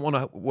you don't want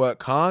to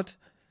work hard,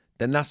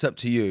 then that's up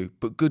to you.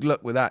 But good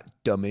luck with that,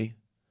 dummy.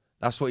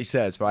 That's what he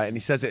says, right? And he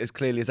says it as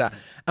clearly as that.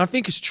 And I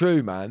think it's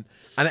true, man.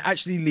 And it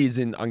actually leads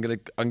in,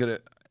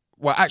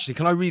 well, actually,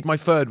 can I read my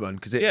third one?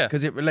 Because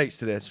it relates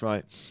to this,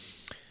 right?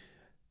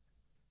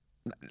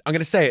 I'm going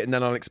to say it and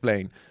then I'll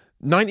explain.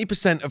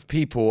 90% of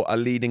people are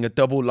leading a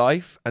double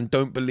life and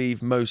don't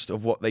believe most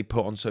of what they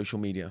put on social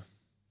media.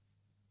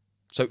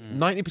 So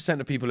 90%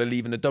 of people are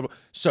leaving a double.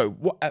 So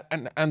what?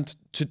 And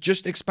to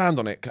just expand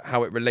on it,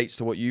 how it relates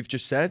to what you've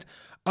just said,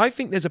 I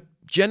think there's a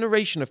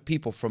generation of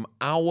people from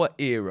our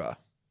era.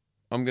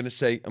 I'm going to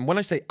say, and when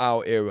I say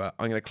our era,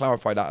 I'm going to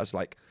clarify that as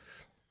like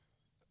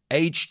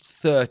age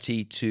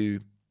 30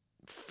 to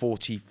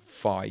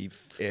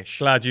 45-ish.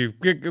 Glad you...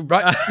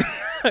 Right?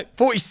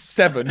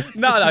 47.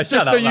 No,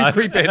 just so you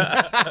creep in.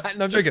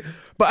 No, I'm joking.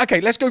 But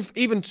okay, let's go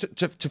even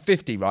to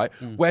 50, right?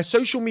 Where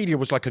social media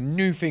was like a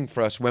new thing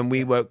for us when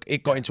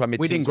it got into our mid-teens.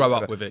 We didn't grow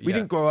up with it. We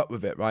didn't grow up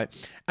with it, right?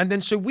 And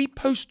then so we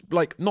post,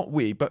 like, not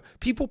we, but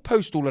people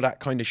post all of that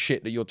kind of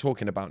shit that you're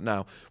talking about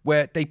now,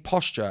 where they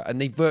posture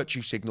and they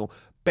virtue signal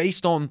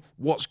based on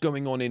what's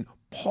going on in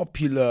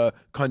popular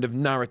kind of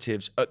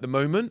narratives at the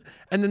moment,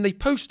 and then they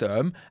post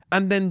them,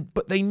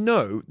 but they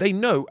know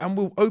and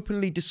will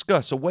openly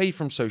discuss away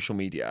from social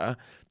media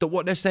that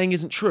what they're saying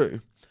isn't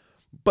true.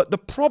 But the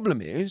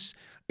problem is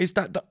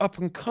that the up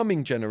and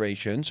coming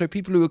generation, so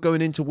people who are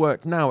going into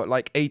work now at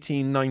like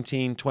 18,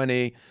 19,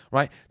 20,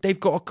 right, they've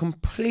got a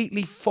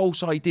completely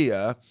false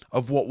idea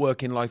of what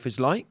working life is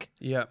like.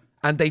 Yeah.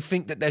 And they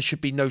think that there should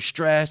be no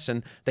stress,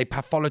 and they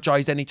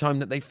pathologize anytime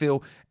that they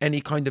feel any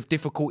kind of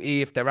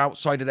difficulty if they're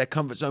outside of their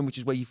comfort zone, which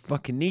is where you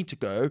fucking need to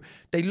go.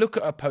 They look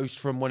at a post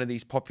from one of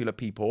these popular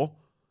people,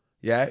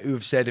 who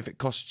have said if it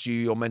costs you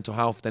your mental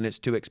health, then it's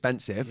too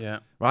expensive,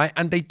 right?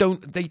 And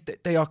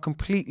they are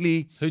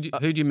completely... Who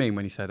do you mean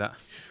when you say that?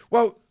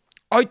 Well,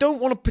 I don't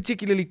want to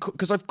particularly...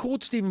 Because I've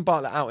called Stephen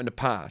Bartlett out in the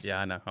past.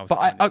 Yeah, I know.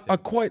 But I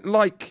quite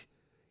like...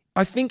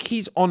 I think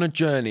he's on a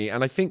journey,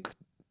 and I think...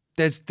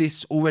 There's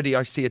this already,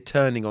 I see a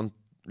turning on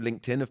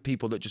LinkedIn of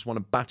people that just want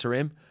to batter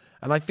him.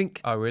 And I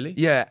think... Oh, really?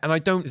 Yeah, and I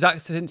don't... Is that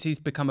since he's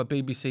become a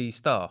BBC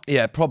star?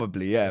 Yeah,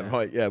 probably,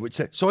 right, yeah.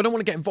 So I don't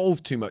want to get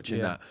involved too much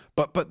in that.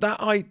 But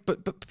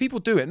people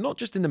do it, not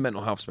just in the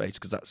mental health space,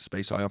 because that's the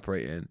space I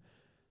operate in,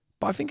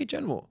 but I think in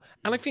general.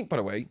 And I think, by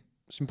the way,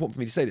 it's important for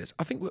me to say this,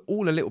 I think we're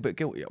all a little bit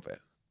guilty of it.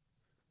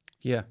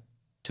 Yeah.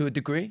 To a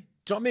degree.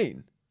 Do you know what I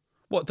mean?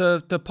 What,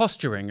 the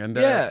posturing and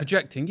the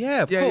projecting?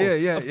 Yeah, of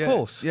course. Of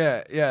course.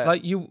 Yeah.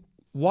 Like,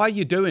 why are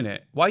you doing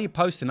it? Why are you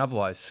posting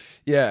otherwise?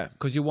 Yeah.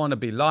 Because you want to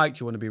be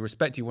liked, you want to be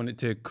respected, you want it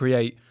to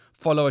create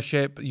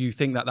followership, you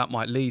think that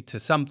might lead to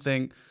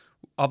something.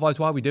 Otherwise,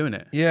 why are we doing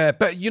it? Yeah,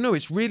 but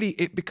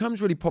it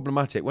becomes really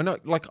problematic.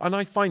 And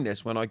I find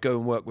this when I go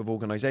and work with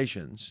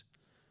organizations.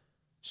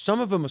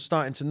 Some of them are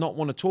starting to not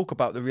want to talk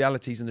about the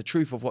realities and the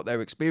truth of what they're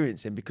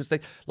experiencing because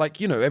they,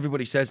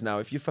 everybody says now,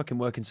 if you're fucking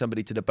working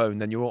somebody to the bone,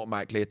 then you're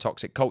automatically a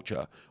toxic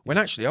culture. When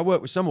actually, I work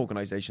with some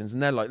organizations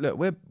and they're like, look,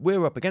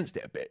 we're up against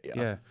it a bit.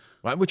 Yeah.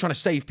 Right? We're trying to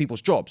save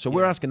people's jobs. So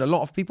we're asking a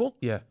lot of people.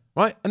 Yeah.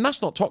 Right? And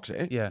that's not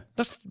toxic. Yeah.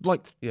 That's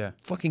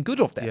fucking good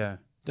of them. Yeah.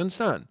 Do you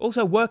understand?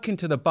 Also, working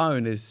to the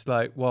bone is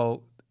like,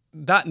 well,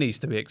 that needs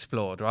to be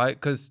explored, right?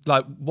 Because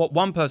what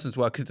one person's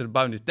working to the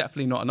bone is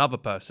definitely not another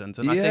person's.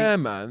 And I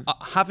think man.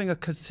 Having a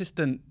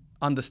consistent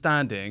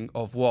understanding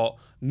of what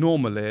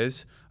normal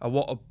is,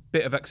 what a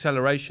bit of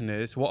acceleration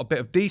is, what a bit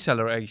of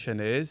deceleration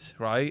is,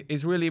 right,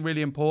 is really,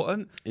 really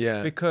important.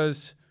 Yeah.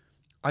 Because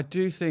I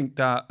do think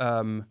that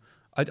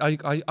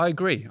I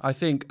agree. I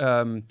think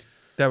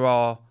there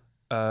are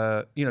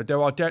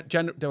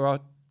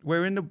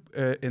we're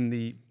in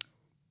the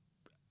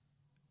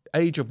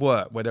age of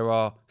work where there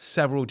are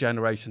several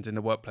generations in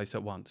the workplace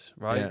at once,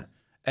 right? Yeah.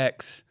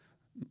 X,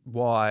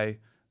 Y,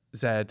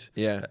 Z,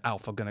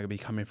 Alpha going to be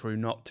coming through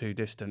not too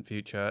distant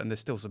future, and there's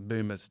still some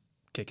boomers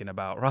kicking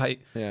about,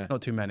 right? Yeah.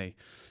 Not too many.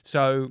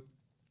 So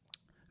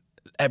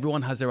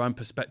everyone has their own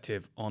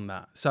perspective on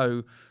that.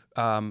 So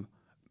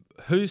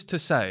who's to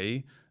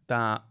say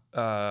that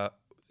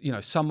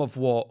some of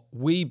what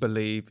we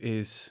believe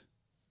is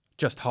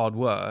just hard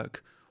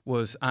work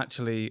was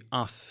actually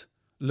us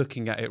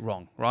looking at it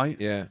wrong, right?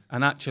 Yeah.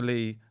 And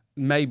actually,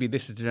 maybe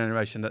this is the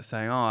generation that's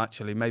saying, oh,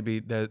 actually, maybe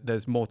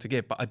there's more to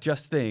give. But I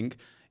just think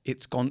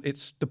it's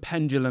the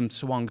pendulum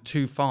swung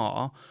too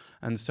far.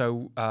 And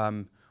so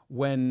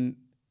when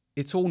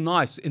it's all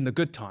nice in the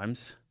good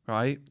times,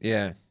 right?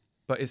 Yeah.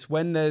 But it's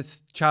when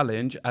there's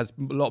challenge, as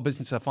a lot of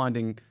businesses are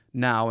finding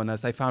now, and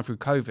as they found through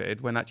COVID,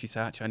 when actually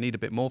say, I need a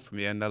bit more from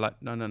you. And they're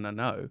like,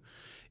 no.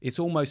 It's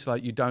almost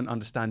like you don't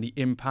understand the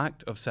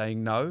impact of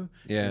saying no.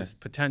 Yeah. It's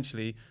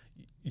potentially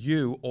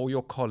you or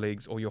your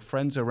colleagues or your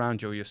friends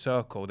around you or your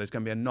circle, there's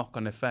going to be a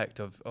knock-on effect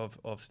of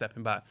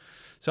stepping back.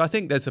 So I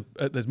think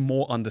there's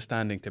more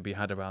understanding to be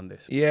had around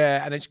this.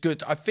 Yeah, and it's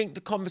good. I think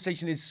the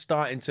conversation is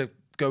starting to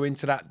go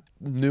into that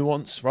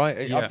nuance,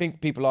 right? Yeah. I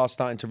think people are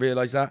starting to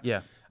realise that.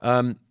 Yeah.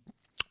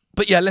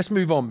 But yeah, let's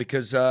move on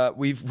because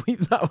we've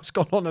that was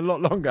gone on a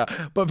lot longer.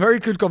 But very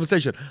good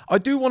conversation. I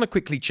do want to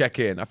quickly check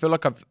in. I feel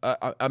like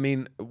I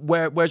mean,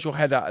 where's your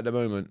head at the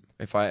moment?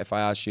 If I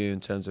ask you in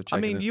terms of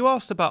checking. You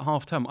asked about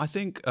half term. I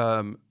think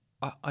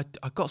I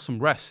got some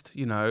rest,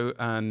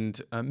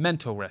 and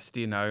mental rest,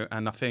 and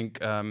I think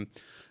don't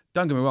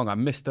get me wrong, I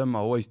miss them. I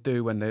always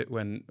do when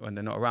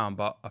they're not around.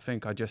 But I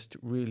think I just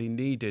really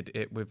needed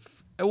it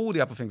with all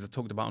the other things I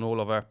talked about in all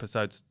of our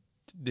episodes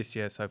this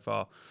year so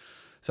far.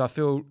 So I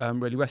feel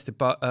really rested,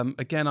 but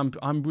again,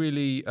 I'm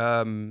really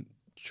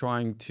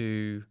trying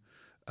to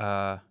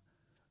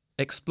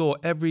explore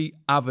every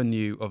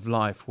avenue of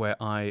life where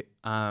I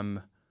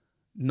am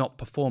not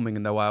performing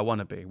in the way I want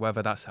to be,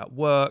 whether that's at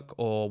work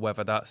or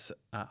whether that's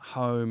at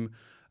home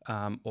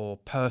or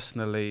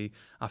personally.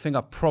 I think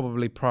I've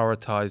probably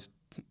prioritized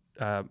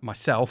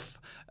myself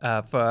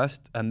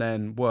first, and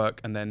then work,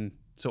 and then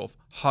sort of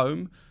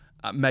home.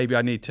 Maybe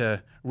I need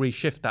to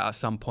reshift that at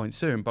some point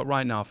soon, but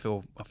right now I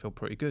feel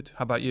pretty good.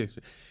 How about you?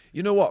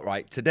 You know what,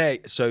 right? Today,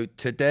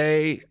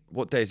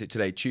 what day is it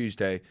today?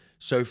 Tuesday.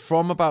 So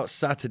from about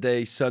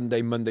Saturday,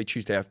 Sunday, Monday,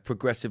 Tuesday, I've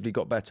progressively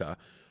got better.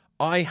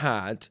 I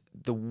had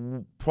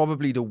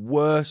probably the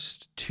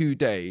worst 2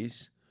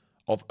 days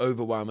of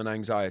overwhelm and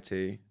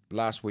anxiety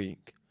last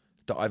week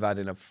that I've had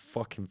in a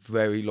fucking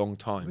very long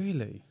time.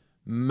 Really?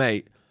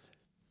 Mate,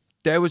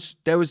 there was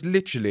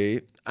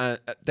literally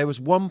there was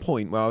one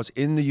point where I was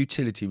in the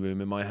utility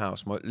room in my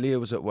house. Leah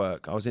was at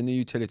work. I was in the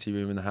utility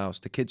room in the house.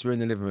 The kids were in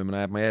the living room, and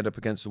I had my head up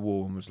against the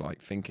wall and was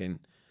like thinking,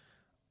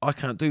 I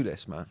can't do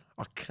this, man.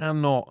 I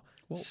cannot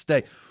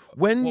stay.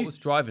 What was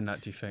driving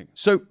that, do you think?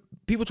 So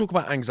people talk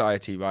about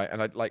anxiety, right?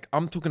 And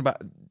I'm talking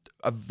about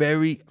a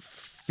very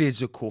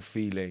physical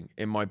feeling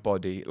in my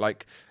body,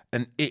 like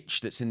an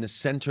itch that's in the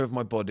center of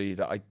my body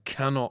that I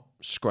cannot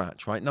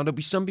scratch, right? Now, there'll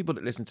be some people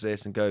that listen to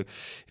this and go,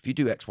 if you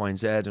do X, Y, and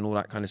Z and all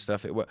that kind of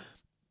stuff,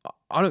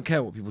 I don't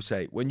care what people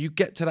say. When you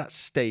get to that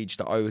stage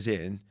that I was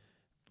in,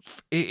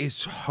 it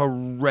is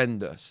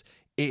horrendous.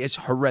 It is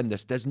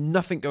horrendous. There's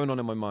nothing going on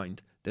in my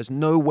mind. There's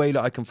no way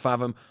that I can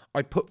fathom.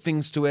 I put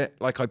things to it,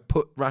 like I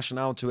put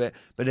rationale to it,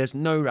 but there's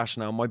no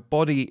rationale. My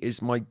body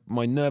is, my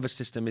nervous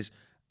system is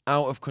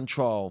out of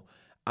control,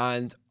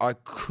 and I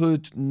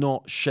could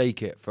not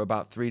shake it for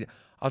about 3 days.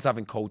 I was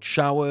having cold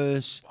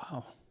showers.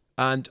 Wow.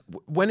 And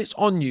when it's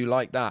on you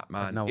like that,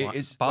 man, it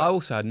is. But I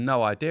also had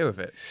no idea of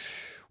it.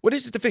 Well,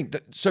 this is the thing.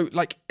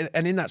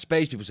 And in that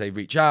space, people say,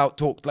 reach out,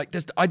 talk.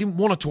 I didn't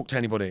want to talk to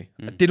anybody.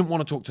 I didn't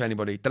want to talk to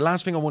anybody. The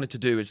last thing I wanted to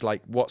do is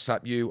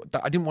WhatsApp you.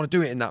 I didn't want to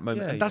do it in that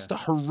moment. And that's the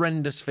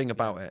horrendous thing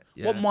about it.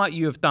 Yeah. What might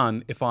you have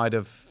done if I'd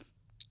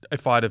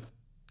have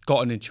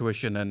got an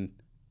intuition and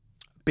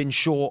been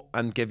short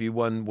and give you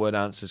one word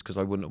answers, because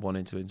I wouldn't have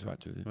wanted to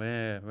interact with you.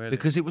 Yeah, really.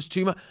 Because it was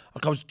too much.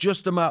 I was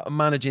just about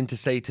managing to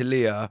say to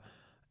Leah,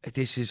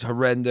 this is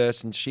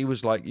horrendous. And she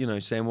was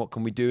saying, what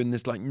can we do? And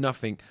there's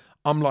nothing.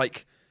 I'm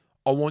like,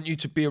 I want you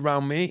to be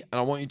around me, and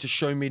I want you to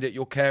show me that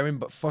you're caring,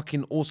 but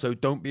fucking also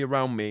don't be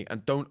around me,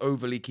 and don't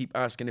overly keep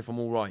asking if I'm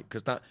all right.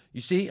 Because that,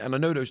 you see, and I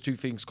know those two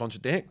things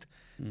contradict,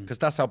 because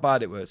that's how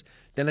bad it was.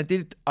 Then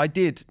I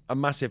did a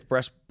massive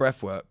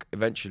breath work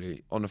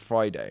eventually on a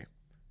Friday,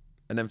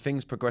 and then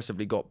things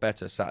progressively got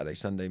better Saturday,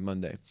 Sunday,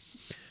 Monday.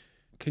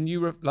 Can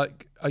you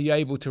are you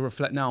able to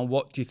reflect now on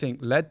what do you think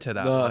led to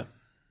that? No.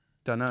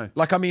 Don't know.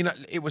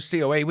 It was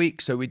COA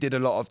week, so we did a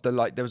lot of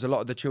there was a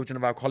lot of the children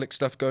of alcoholics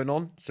stuff going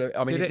on. So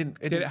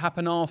did it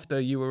happen after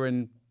you were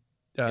in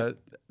at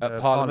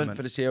Parliament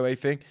for the COA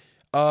thing?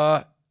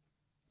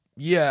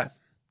 Yeah.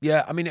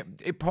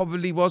 It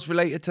probably was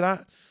related to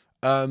that.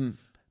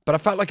 But I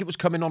felt like it was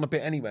coming on a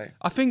bit anyway.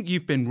 I think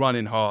you've been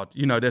running hard.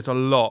 There's a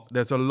lot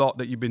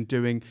that you've been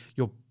doing.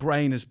 Your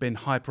brain has been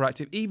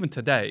hyperactive. Even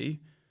today,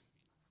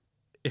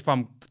 if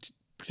I'm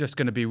just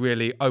going to be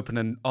really open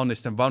and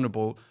honest and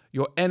vulnerable,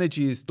 your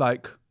energy is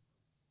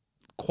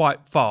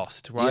quite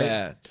fast, right?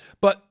 Yeah.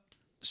 But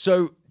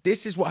so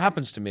this is what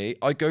happens to me.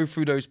 I go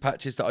through those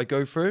patches that I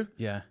go through.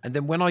 Yeah. And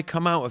then when I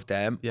come out of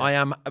them, I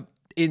am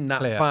in that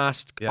Clear.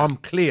 fast. Yeah. I'm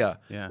clear.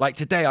 Yeah. Like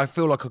today, I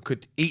feel like I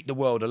could eat the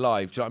world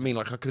alive. Do you know what I mean?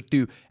 Like I could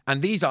do.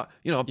 And these are,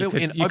 you know, I built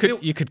in.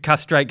 You could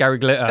castrate Gary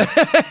Glitter.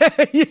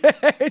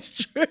 Yeah,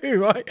 it's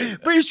true, right?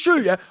 But it's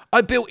true, yeah.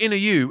 I built inner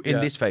you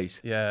in this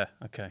phase. Yeah.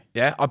 Okay.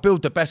 Yeah, I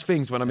build the best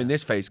things when I'm in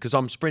this phase because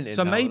I'm sprinting.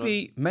 So now,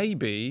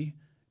 maybe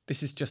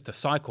this is just a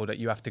cycle that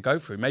you have to go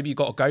through. Maybe you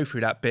got to go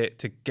through that bit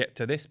to get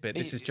to this bit.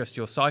 This is just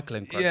your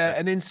cycling process. Yeah,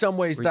 and in some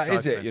ways that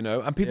is it, Recycling. you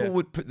know. And people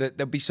would put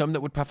there'll be some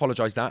that would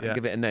pathologize that and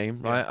give it a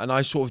name, right? And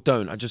I sort of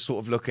don't. I just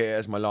sort of look at it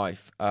as my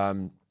life.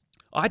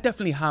 I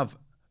definitely have,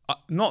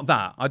 not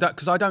that,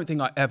 because I don't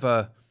think I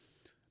ever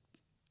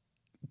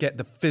get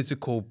the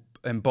physical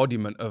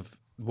embodiment of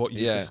what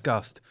you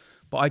discussed.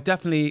 But I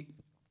definitely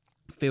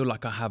feel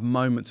like I have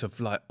moments of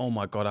like, oh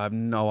my God, I have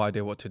no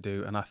idea what to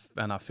do. And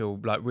I feel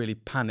like really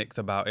panicked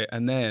about it.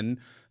 And then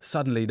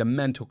suddenly the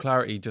mental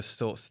clarity just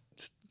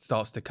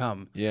starts to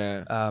come.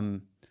 Yeah.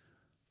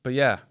 But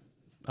yeah,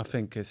 I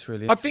think it's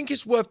really... I think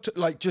it's worth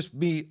like just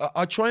be.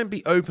 I try and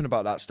be open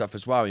about that stuff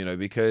as well, you know,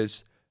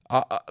 because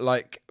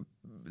like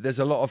there's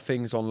a lot of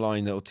things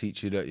online that will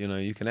teach you that, you know,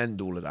 you can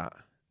end all of that.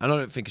 And I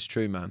don't think it's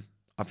true, man.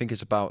 I think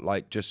it's about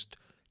like just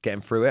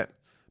getting through it,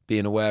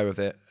 being aware of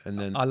it, and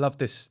then... I love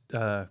this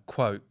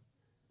quote,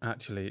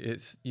 actually.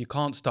 It's, you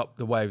can't stop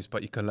the waves,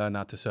 but you can learn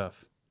how to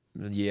surf.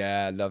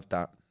 Yeah, I love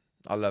that.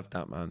 I love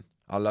that, man.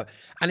 And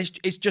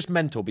it's just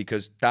mental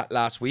because that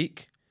last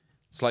week,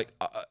 it's like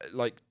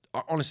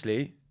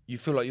honestly, you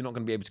feel like you're not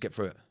going to be able to get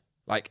through it.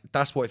 Like,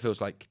 that's what it feels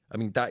like. I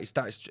mean, that is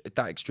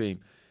that extreme.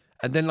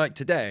 And then like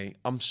today,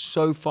 I'm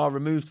so far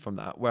removed from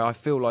that where I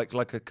feel like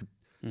I could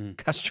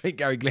castrate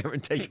Gary Glitter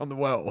and take on the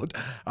world.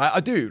 I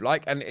do,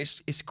 like, and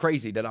it's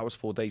crazy that was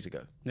 4 days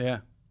ago. Yeah.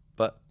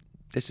 But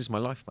this is my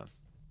life, man.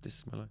 This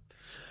is my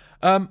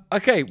life.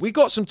 Okay, we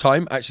got some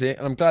time actually,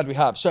 and I'm glad we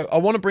have. So I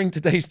want to bring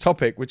today's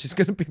topic, which is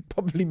going to be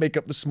probably make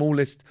up the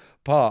smallest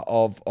part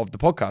of the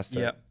podcast.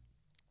 Yeah.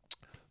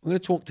 We're going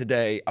to talk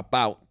today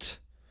about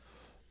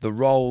the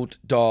Roald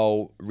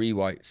Dahl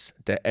rewrites,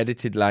 their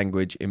edited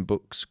language in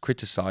books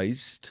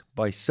criticised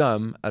by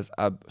some as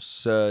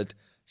absurd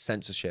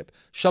censorship.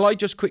 Shall I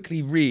just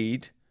quickly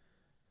read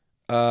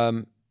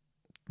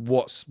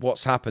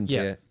what's happened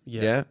here?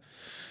 Yeah.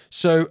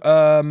 So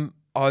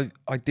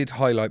I did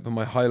highlight, but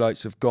my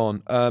highlights have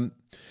gone.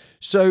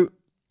 So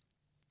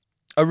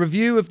a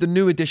review of the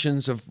new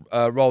editions of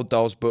Roald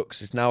Dahl's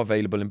books is now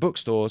available in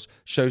bookstores,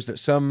 shows that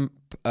some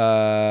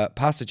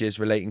passages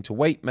relating to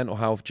weight, mental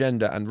health,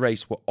 gender, and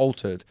race were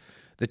altered.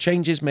 The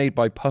changes made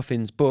by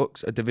Puffin's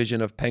Books, a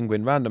division of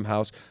Penguin Random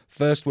House,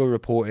 first were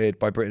reported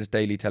by Britain's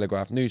Daily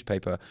Telegraph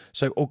newspaper.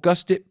 So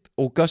Augustus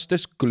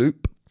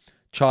Gloop,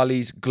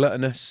 Charlie's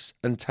gluttonous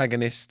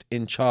antagonist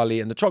in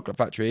Charlie and the Chocolate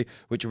Factory,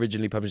 which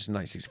originally published in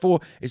 1964,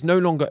 is no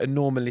longer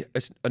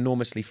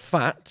enormously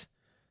fat,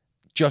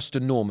 just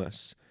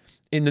enormous.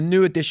 In the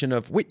new edition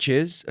of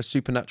Witches, a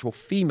supernatural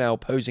female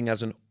posing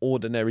as an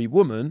ordinary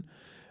woman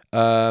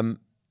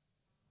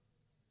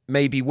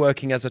may be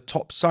working as a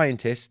top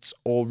scientist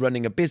or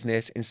running a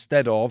business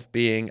instead of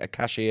being a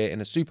cashier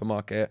in a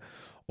supermarket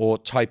or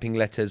typing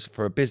letters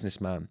for a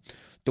businessman.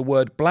 The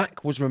word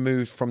black was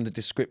removed from the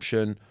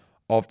description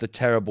of the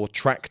terrible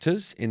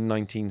tractors in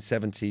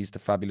 1970s The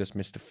Fabulous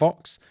Mr.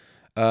 Fox,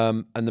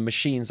 and the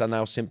machines are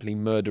now simply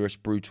murderous,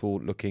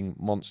 brutal-looking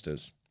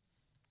monsters.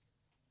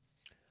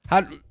 How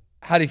do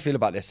you feel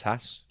about this,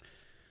 Hass?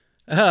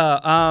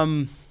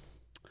 I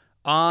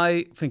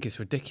think it's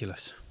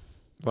ridiculous.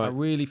 Right. I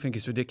really think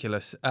it's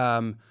ridiculous.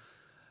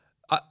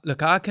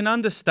 Look, I can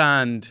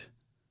understand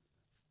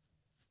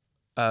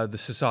the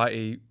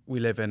society we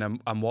live in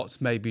and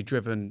what's maybe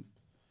driven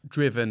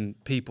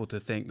people to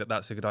think that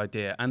that's a good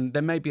idea. And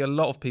there may be a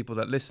lot of people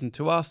that listen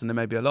to us, and there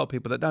may be a lot of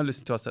people that don't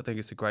listen to us that think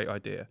it's a great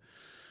idea.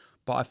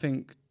 But I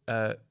think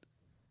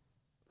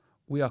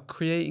we are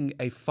creating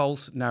a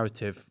false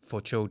narrative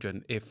for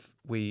children if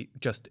we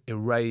just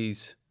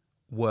erase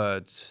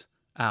words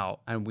out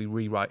and we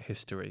rewrite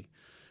history.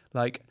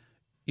 Like,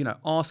 you know,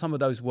 are some of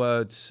those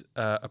words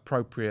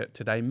appropriate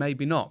today?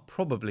 Maybe not.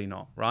 Probably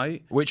not,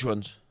 right? Which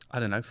ones? I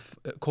don't know.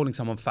 Calling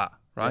someone fat,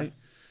 right?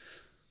 Yeah.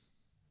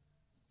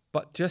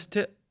 But just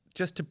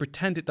to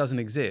pretend it doesn't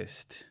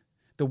exist,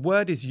 the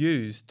word is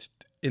used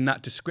in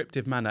that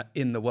descriptive manner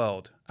in the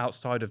world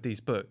outside of these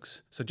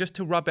books. So just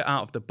to rub it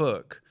out of the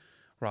book,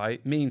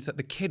 right, means that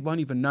the kid won't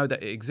even know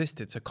that it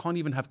existed. So can't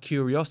even have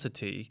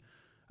curiosity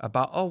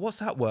about, oh, what's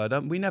that word?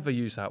 We never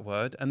use that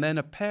word. And then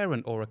a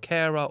parent or a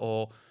carer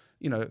or,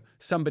 you know,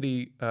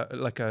 somebody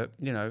like a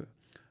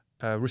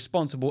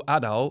responsible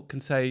adult can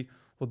say,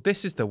 well,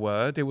 this is the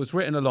word. It was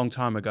written a long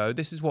time ago.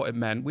 This is what it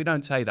meant. We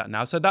don't say that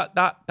now. So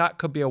that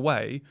could be a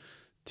way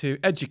to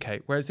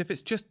educate. Whereas if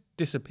it's just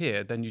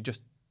disappeared, then you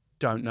just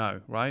don't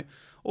know, right?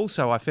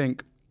 Also, I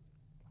think,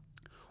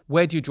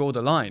 where do you draw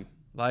the line?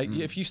 Like,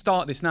 if you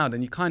start this now,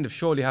 then you kind of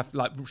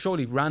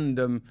surely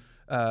random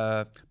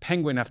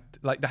Penguin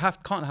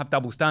can't have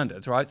double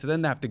standards, right? So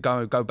then they have to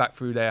go back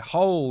through their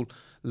whole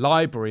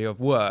library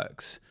of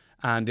works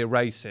and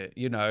erase it,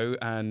 you know.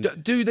 And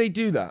do they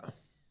do that?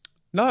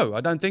 No,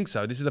 I don't think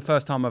so. This is the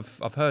first time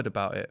I've heard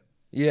about it.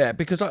 Yeah,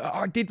 because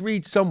I did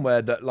read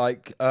somewhere that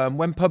like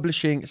when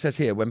publishing, it says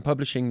here, when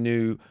publishing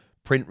new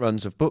print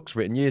runs of books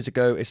written years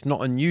ago, it's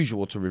not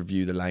unusual to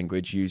review the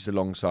language used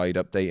alongside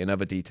updating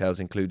other details,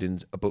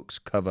 including a book's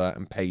cover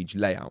and page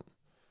layout.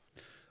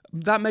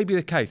 That may be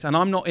the case, and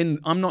I'm not in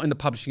the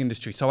publishing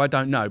industry, so I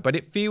don't know. But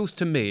it feels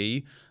to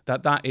me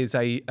that is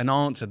an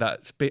answer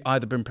that's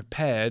either been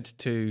prepared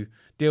to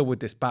deal with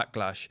this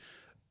backlash.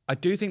 I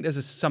do think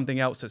there's something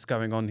else that's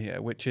going on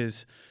here, which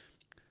is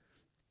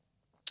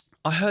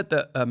I heard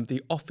that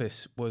The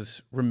Office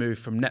was removed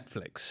from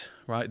Netflix,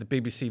 right? The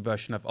BBC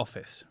version of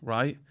Office,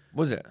 right?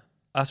 Was it?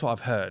 That's what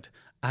I've heard.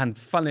 And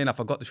funnily enough,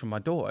 I got this from my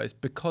daughter. It's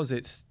because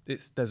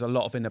there's a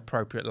lot of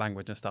inappropriate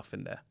language and stuff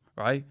in there,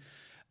 right?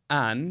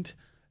 And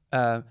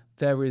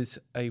there is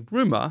a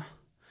rumor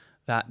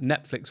that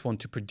Netflix want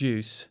to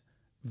produce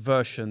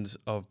versions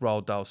of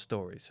Roald Dahl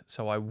stories.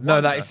 So I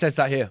wonder... No, it says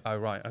that here. Oh,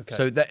 right, okay.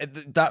 So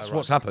that's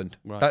what's happened.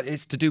 Right. That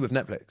is to do with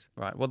Netflix.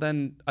 Right. Well,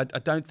 then I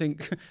don't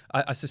think...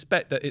 I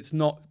suspect that it's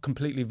not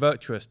completely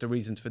virtuous, the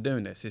reasons for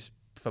doing this. It's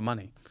for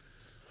money.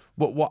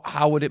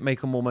 How would it make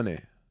them more money?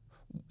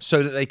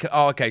 So that they can...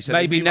 Oh, okay. So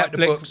maybe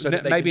Netflix. So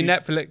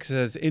Netflix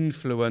has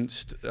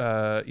influenced.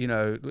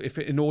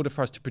 In order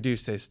for us to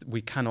produce this,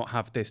 we cannot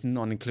have this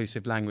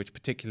non-inclusive language,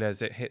 particularly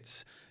as it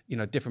hits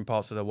different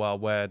parts of the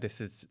world where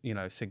this is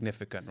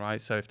significant,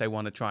 right? So if they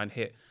want to try and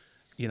hit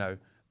the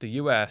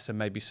US and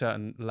maybe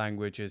certain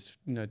languages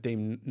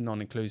deemed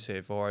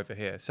non-inclusive or over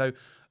here, so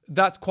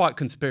that's quite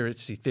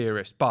conspiracy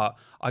theorist, but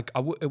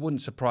it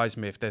wouldn't surprise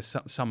me if there's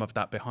some of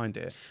that behind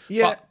it.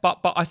 Yeah. But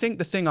I think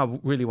the thing I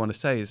really want to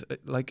say is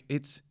like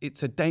it's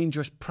a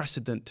dangerous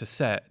precedent to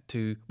set.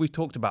 We've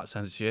talked about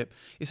censorship.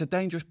 It's a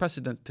dangerous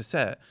precedent to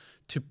set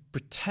to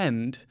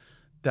pretend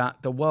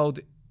that the world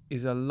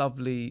is a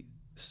lovely,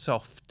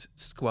 soft,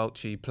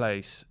 squelchy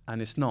place,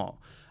 and it's not.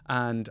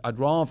 And I'd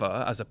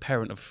rather, as a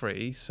parent of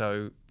three,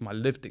 so my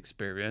lived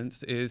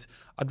experience is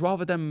I'd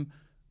rather them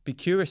be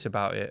curious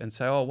about it and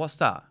say, oh, what's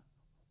that?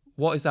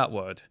 What is that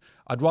word?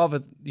 I'd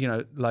rather,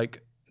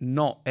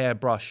 not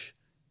airbrush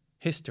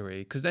history,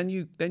 because then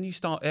you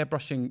start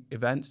airbrushing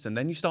events, and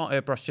then you start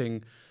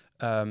airbrushing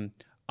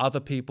other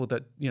people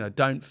that,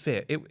 don't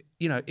fit.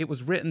 It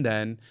was written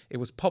then, it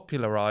was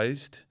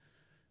popularized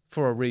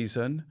for a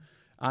reason.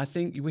 I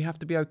think we have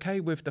to be okay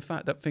with the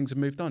fact that things have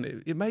moved on.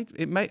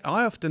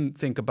 I often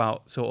think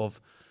about sort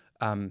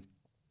of,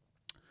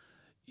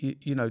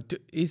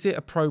 is it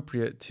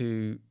appropriate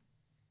to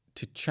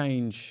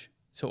change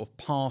sort of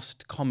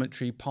past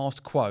commentary,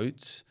 past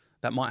quotes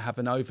that might have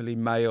an overly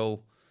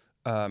male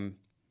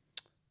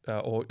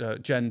or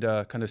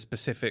gender kind of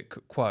specific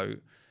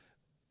quote,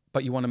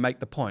 but you want to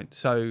make the point.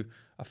 So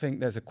I think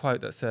there's a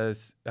quote that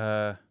says,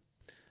 a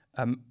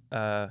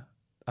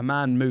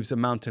man moves a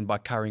mountain by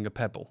carrying a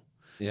pebble.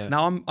 Yeah.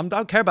 Now, I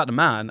don't care about the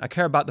man. I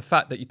care about the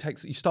fact that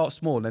you start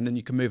small and then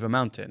you can move a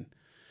mountain.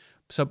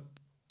 So,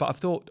 but I've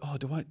thought,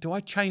 do I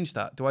change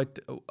that? Do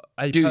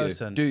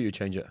you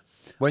change it?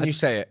 When you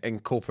say it in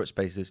corporate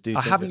spaces, do you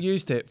I change haven't it?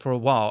 used it for a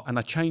while, and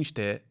I changed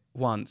it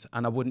once,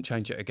 and I wouldn't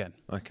change it again.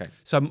 Okay.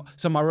 So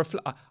my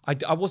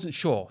I wasn't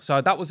sure. So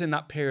that was in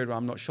that period where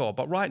I'm not sure.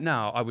 But right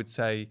now, I would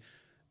say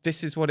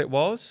this is what it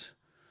was.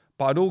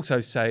 But I'd also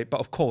say, but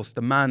of course,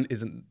 the man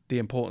isn't the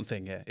important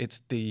thing here.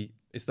 It's the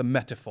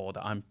metaphor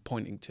that I'm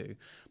pointing to.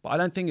 But I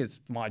don't think it's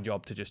my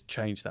job to just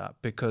change that,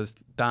 because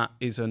that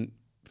isn't,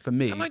 for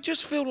me. And I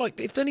just feel like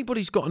if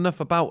anybody's got enough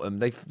about them,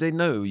 they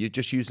know you're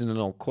just using an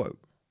old quote.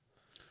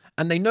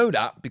 And they know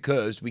that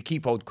because we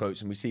keep old quotes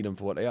and we see them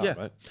for what they are,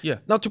 right? Yeah.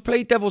 Now, to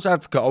play devil's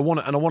advocate, I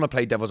want to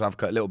play devil's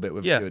advocate a little bit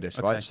with a few of this,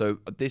 right? So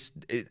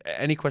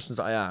any questions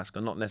that I ask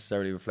are not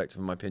necessarily reflective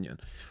of my opinion.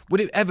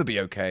 Would it ever be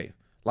okay?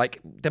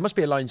 Like, there must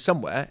be a line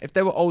somewhere. If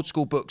there were old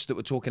school books that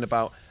were talking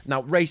about...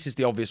 Now, race is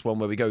the obvious one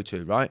where we go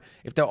to, right?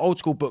 If there are old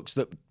school books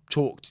that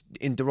talked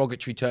in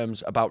derogatory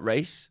terms about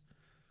race...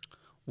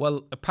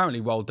 Well,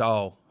 apparently Roald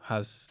Dahl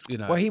has,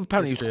 Well, he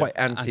apparently was quite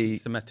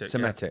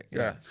anti-Semitic.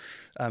 Yeah.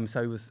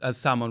 So it was, as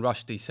Salman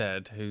Rushdie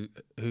said,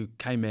 who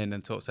came in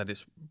and sort of said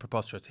it's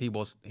preposterous. He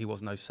was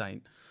no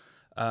saint.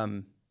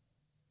 I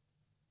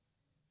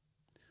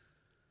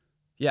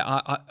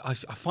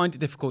find it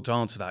difficult to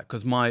answer that,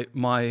 because I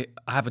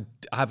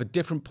have a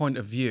different point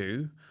of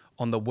view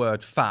on the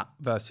word fat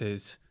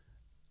versus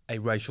a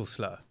racial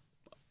slur.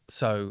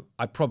 So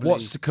I probably...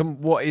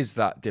 What is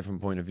that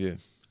different point of view?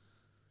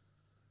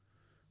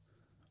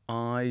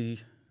 I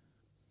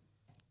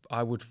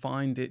would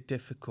find it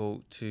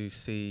difficult to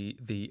see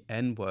the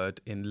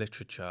N-word in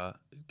literature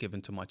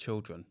given to my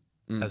children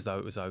as though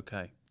it was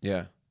okay.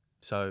 Yeah.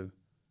 So,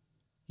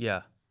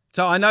 yeah.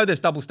 So I know there's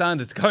double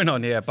standards going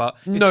on here, but...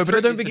 No, but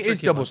I don't think it is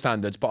double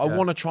standards, but I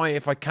want to try,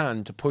 if I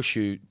can, to push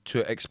you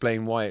to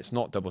explain why it's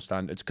not double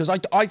standards, because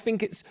I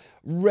think it's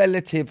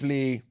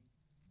relatively...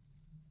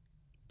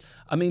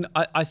 I mean,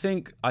 I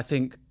think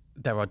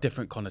there are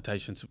different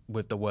connotations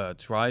with the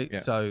words, right?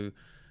 Yeah. So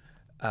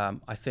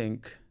I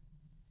think...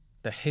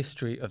 the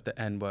history of the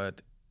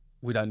N-word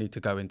we don't need to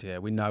go into here.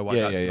 We know why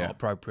that's not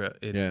appropriate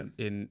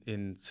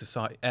in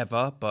society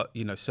ever, but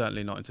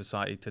certainly not in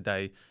society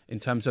today in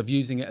terms of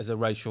using it as a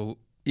racial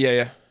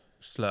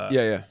slur.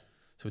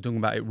 So we're talking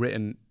about it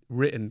written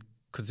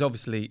because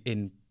obviously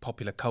in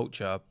popular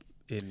culture,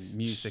 in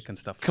music and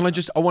stuff.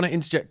 I want to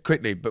interject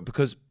quickly, but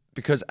because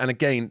and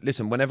again,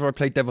 listen, whenever I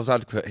play devil's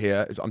advocate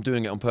here, I'm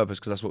doing it on purpose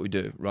because that's what we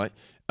do, right?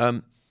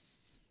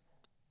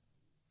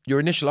 Your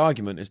initial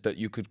argument is that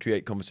you could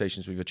create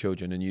conversations with your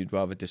children and you'd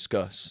rather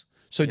discuss.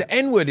 So the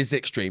N-word is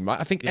extreme, right?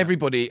 I think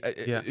everybody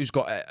who's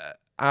got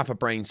half a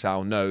brain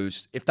cell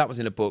knows if that was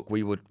in a book,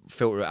 we would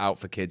filter it out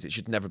for kids. It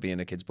should never be in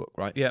a kid's book,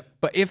 right? Yeah.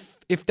 But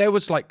if there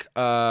was like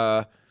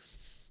more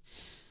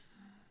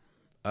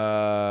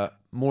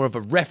of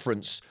a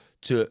reference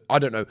to, I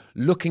don't know,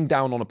 looking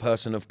down on a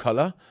person of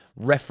colour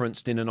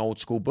referenced in an old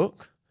school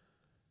book,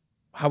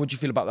 how would you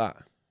feel about that?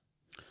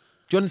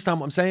 Do you understand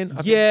what I'm saying?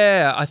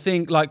 I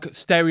think like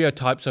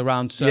stereotypes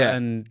around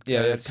certain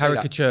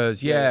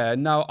caricatures.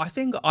 No, I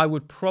think I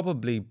would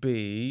probably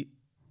be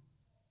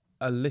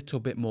a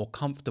little bit more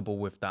comfortable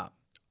with that.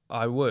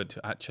 I would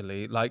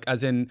actually, like,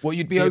 as in. Well,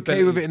 you'd be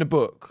okay with it in a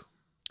book.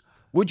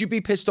 Would you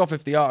be pissed off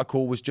if the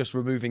article was just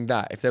removing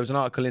that? If there was an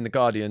article in The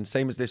Guardian,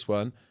 same as this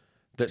one,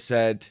 that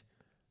said,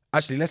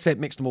 actually, let's say it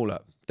mixed them all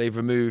up. They've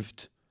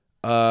removed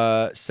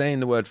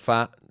saying the word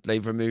fat.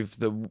 They've removed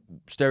the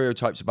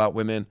stereotypes about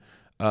women.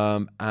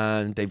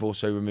 And they've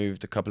also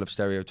removed a couple of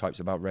stereotypes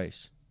about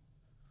race.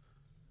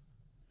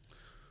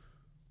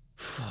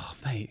 Oh,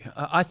 mate,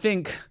 I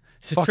think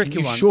it's a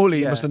tricky one. Surely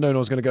you must have known I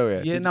was going to go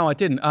here. Yeah, no, I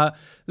didn't.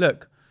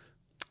 Look,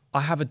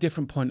 I have a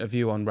different point of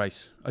view on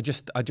race. I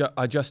just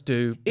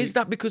do. Is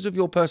that because of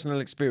your personal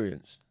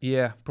experience?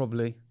 Yeah,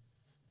 probably.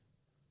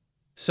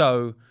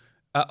 So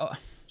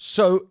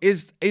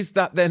is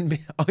that then?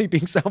 Are you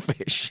being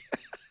selfish?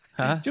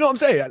 Huh? Do you know what I'm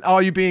saying?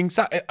 Are you being?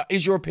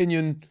 Is your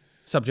opinion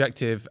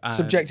subjective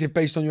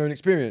based on your own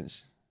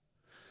experience?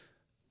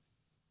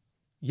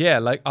 Yeah,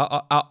 like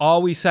are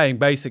we saying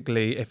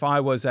basically if I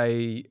was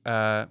an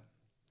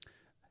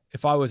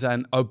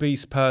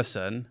obese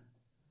person,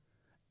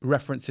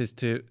 references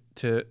to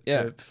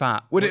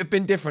fat, would it have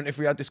been different if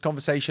we had this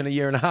conversation a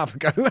year and a half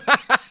ago?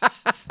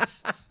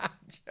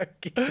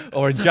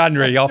 Or in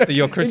January after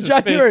your Christmas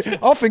in January speech?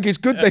 I think it's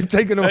good they've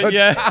taken a word.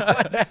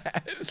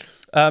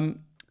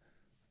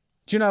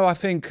 Do you know, I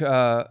think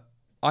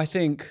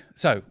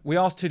so. We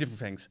asked two different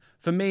things.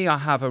 For me, I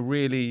have a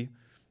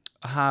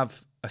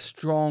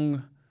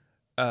strong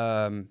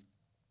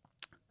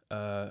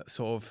sort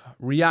of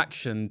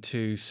reaction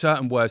to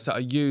certain words that are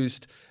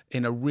used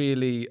in a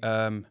really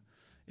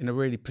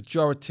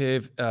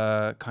pejorative,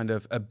 kind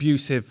of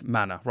abusive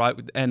manner, right?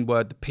 With the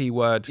N-word, the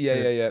P-word to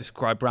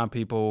describe brown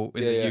people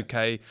in the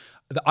UK.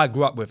 I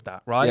grew up with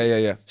that,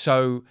 right?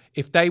 So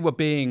if they were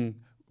being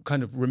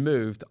kind of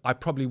removed, I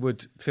probably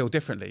would feel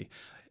differently.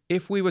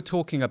 If we were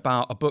talking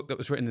about a book that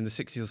was written in the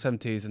 60s or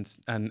 70s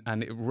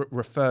and it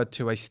referred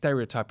to a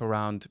stereotype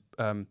around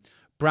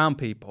brown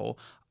people,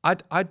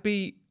 I'd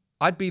be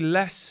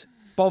less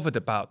bothered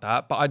about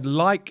that, but I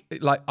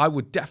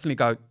would definitely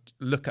go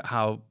look at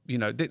how,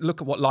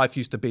 look at what life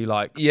used to be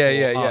like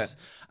for us.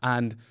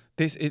 And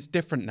it's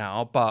different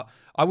now, but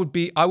I would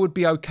be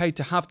okay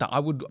to have that. I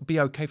would be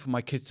okay for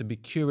my kids to be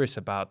curious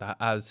about that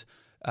as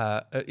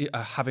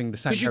having the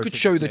same. Because you could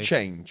show the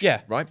change.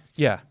 Right?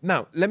 Yeah.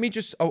 Now, let me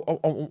just, I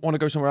want to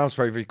go somewhere else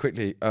very, very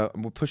quickly.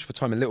 We'll push for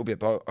time a little bit,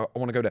 but I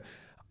want to go there.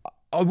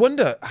 I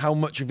wonder how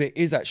much of it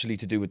is actually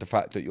to do with the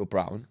fact that you're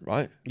brown,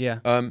 right?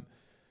 Yeah.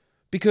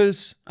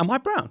 Because... Am I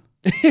brown?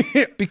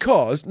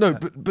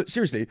 But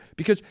seriously,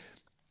 because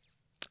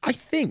I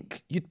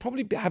think you'd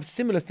probably have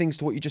similar things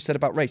to what you just said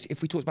about race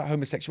if we talked about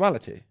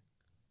homosexuality.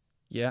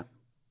 Yeah.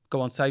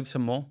 Go on, say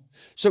some more.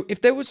 So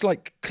if there was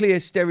like clear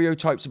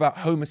stereotypes about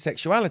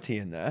homosexuality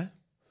in there,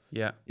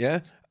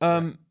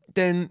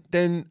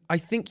 then I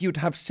think you'd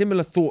have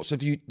similar thoughts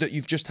of you that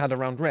you've just had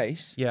around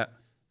race. Yeah.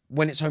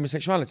 When it's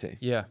homosexuality.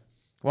 Yeah.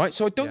 Right.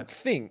 So I don't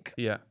think.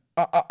 Yeah.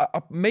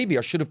 Maybe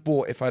I should have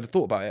bought, if I had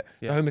thought about it,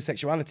 the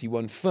homosexuality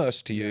one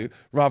first to you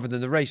rather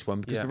than the race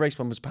one, because the race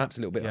one was perhaps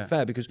a little bit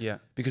unfair because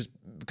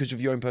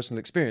of your own personal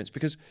experience.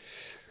 Because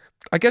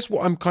I guess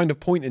what I'm kind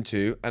of pointing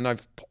to, and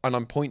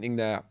I'm pointing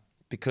there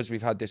because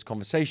we've had this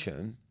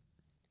conversation,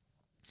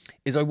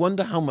 is I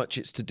wonder how much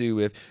it's to do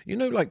with,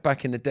 like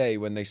back in the day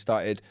when they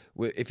started,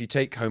 if you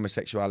take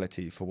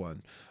homosexuality for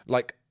one,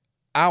 like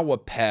our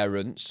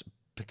parents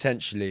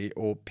potentially,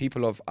 or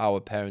people of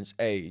our parents'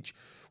 age,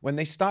 when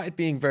they started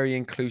being very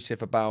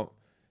inclusive about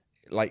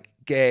like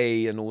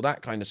gay and all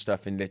that kind of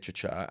stuff in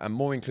literature, and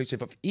more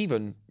inclusive of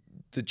even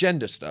the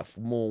gender stuff,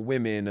 more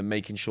women, and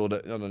making sure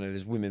that, I don't know,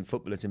 there's women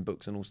footballers in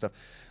books and all stuff.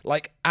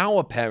 Like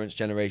our parents'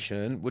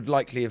 generation would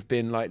likely have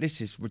been like,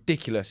 this is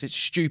ridiculous, it's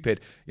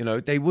stupid.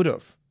 They would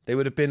have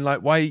been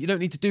like, why, you don't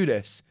need to do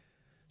this.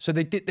 So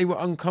they were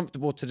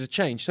uncomfortable to the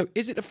change. So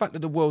is it the fact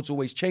that the world's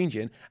always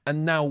changing,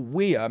 and now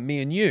me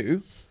and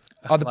you,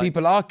 are the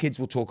people our kids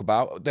will talk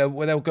about,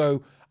 where they'll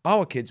go,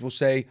 our kids will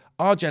say,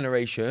 our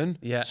generation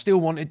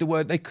still wanted the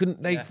word, they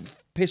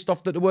pissed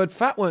off that the word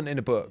fat weren't in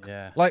a book.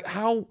 Yeah. Like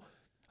how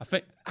I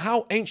think,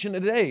 How ancient are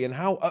they, and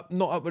how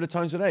not up with the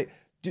times are they?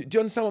 Do you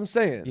understand what I'm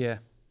saying? yeah.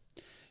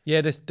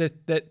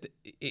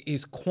 It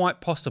is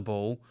quite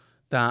possible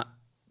that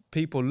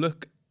people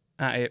look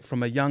at it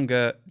from a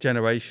younger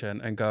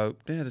generation and go,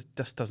 yeah, this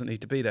just doesn't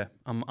need to be there.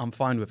 I'm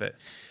fine with it.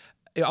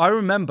 I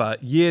remember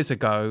years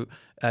ago,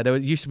 there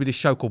used to be this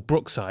show called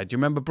Brookside. Do you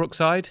remember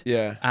Brookside?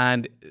 Yeah.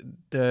 And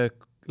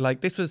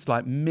this was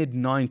like mid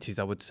 90s,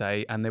 I would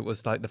say, and it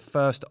was like the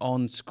first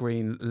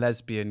on-screen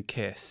lesbian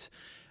kiss.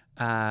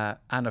 Anna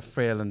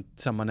Friel and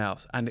someone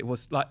else, and it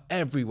was like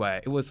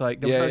everywhere. It was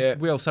like there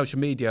was real social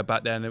media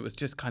back then. It was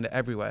just kind of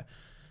everywhere.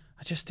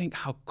 I just think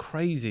how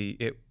crazy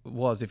it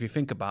was if you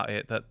think about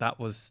it. That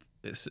was,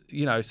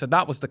 so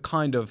that was the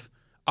kind of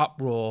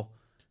uproar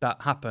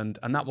that happened,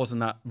 and that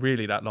wasn't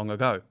really that long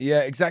ago.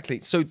 Yeah, exactly.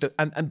 So,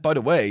 and by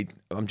the way,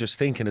 I'm just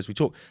thinking as we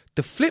talk,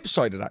 the flip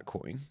side of that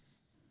coin,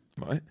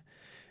 right,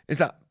 is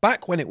that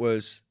back when it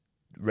was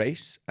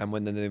race and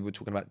when they were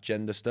talking about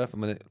gender stuff,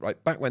 and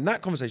back when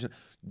that conversation,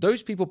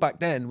 those people back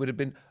then would have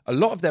been, a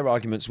lot of their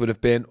arguments would have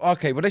been,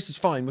 okay, well, this is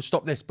fine, we'll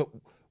stop this, but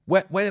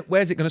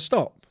where's it going to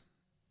stop?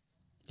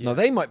 Yeah. Now,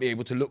 they might be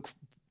able to look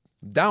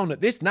down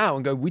at this now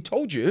and go, we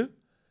told you.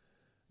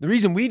 The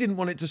reason we didn't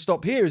want it to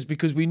stop here is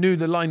because we knew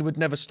the line would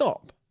never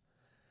stop.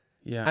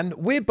 Yeah. And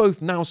we're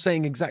both now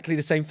saying exactly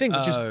the same thing,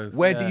 which is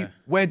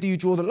where do you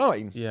draw the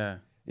line? Yeah.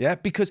 Yeah.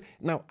 Because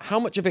now, how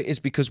much of it is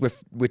because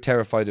we're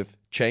terrified of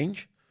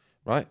change,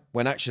 right?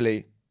 When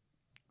actually,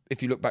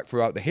 if you look back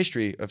throughout the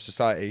history of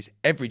societies,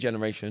 every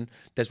generation,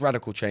 there's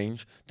radical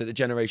change that the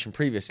generation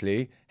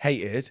previously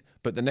hated,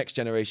 but the next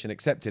generation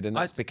accepted, and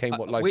that became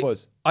what life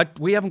was.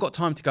 We haven't got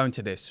time to go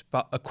into this,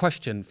 but a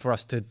question for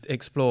us to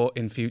explore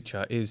in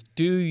future is,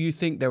 do you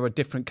think there are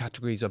different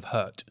categories of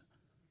hurt?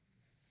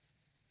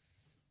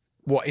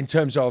 What, in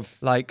terms of?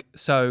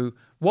 So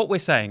what we're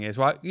saying is,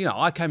 right,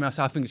 I came out and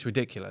said, I think it's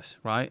ridiculous,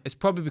 right? It's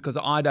probably because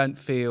I don't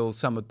feel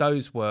some of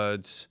those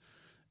words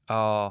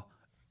are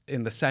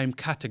in the same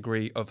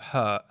category of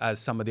hurt as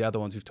some of the other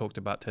ones we've talked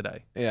about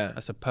today. Yeah.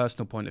 That's a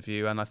personal point of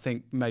view, and I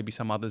think maybe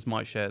some others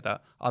might share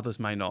that, others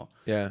may not.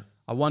 Yeah.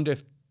 I wonder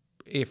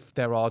if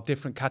there are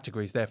different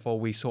categories, therefore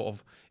we sort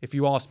of, if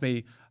you ask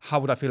me, how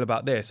would I feel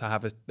about this?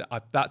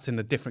 That's in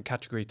a different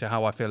category to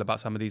how I feel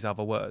about some of these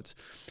other words.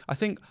 I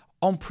think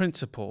on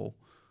principle,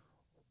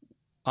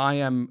 I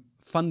am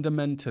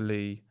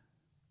fundamentally,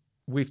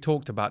 we've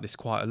talked about this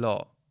quite a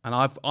lot, and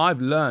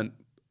I've learned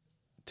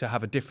to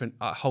have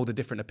hold a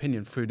different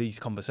opinion through these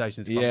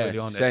conversations. If I'm really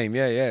honest.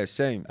 Same.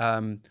 Same.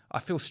 I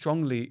feel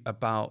strongly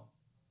about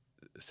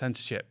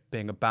censorship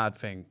being a bad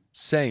thing.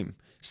 Same,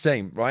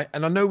 right?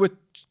 And I know we're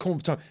calling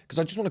for time, because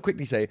I just want to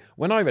quickly say,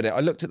 when I read it, I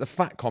looked at the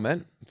fat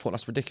comment, thought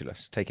that's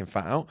ridiculous, taking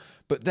fat out.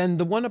 But then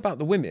the one about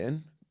the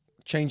women,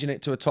 changing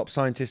it to a top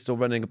scientist or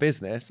running a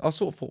business, I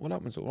sort of thought, well,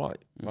 that one's all right?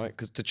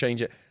 Because to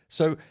change it.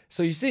 So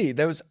you see,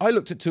 I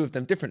looked at two of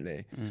them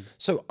differently.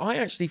 So I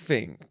actually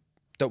think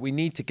that we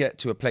need to get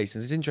to a place,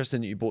 and it's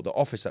interesting that you brought The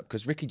Office up,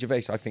 because Ricky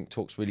Gervais, I think,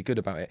 talks really good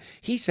about it.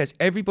 He says,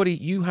 everybody,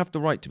 you have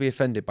the right to be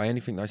offended by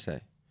anything I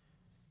say.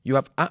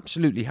 You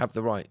absolutely have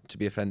the right to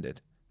be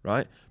offended,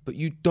 right? But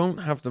you don't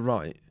have the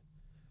right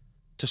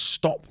to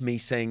stop me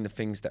saying the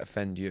things that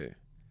offend you.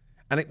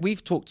 And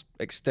we've talked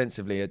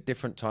extensively at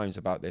different times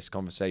about this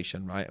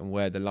conversation, right? And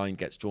where the line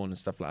gets drawn and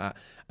stuff like that.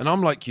 And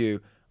I'm like you,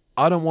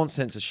 I don't want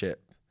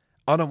censorship.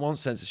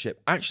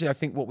 Actually, I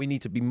think what we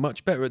need to be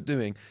much better at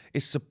doing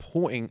is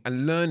supporting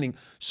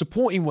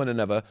one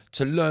another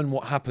to learn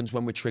what happens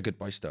when we're triggered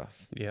by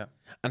stuff. Yeah.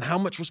 And how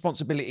much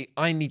responsibility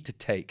I need to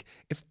take.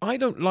 If I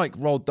don't like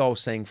Roald Dahl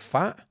saying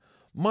fat,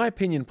 my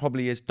opinion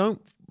probably is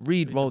don't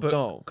read Roald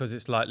Dahl. Because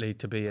it's likely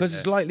to be. Because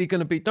it's likely going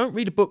to be. Don't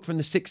read a book from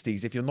the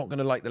 60s if you're not going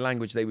to like the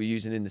language they were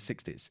using in the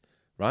 60s,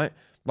 right?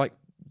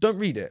 Don't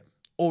read it.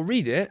 Or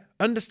read it,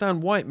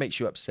 understand why it makes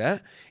you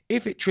upset.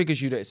 If it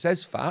triggers you that it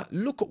says fat,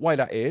 look at why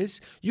that is.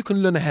 You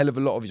can learn a hell of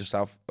a lot of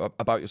yourself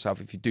about yourself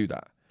if you do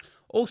that.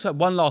 Also,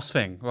 one last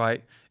thing,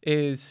 right,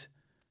 is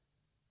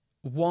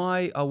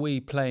why are we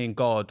playing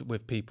God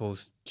with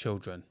people's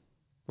children,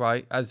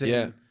 right? As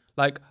in,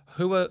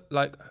 who are,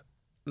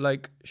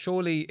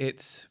 surely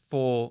it's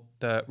for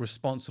the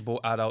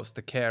responsible adults,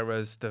 the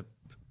carers, the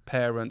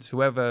parents,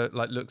 whoever,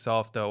 looks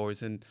after or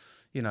is in,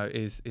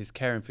 is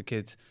caring for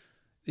kids.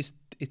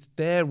 It's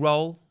their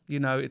role,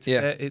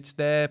 it's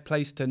their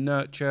place to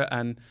nurture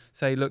and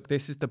say, look,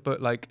 this is the book,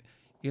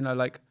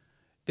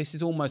 this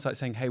is almost like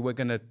saying, hey, we're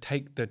going to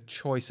take the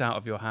choice out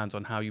of your hands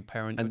on how you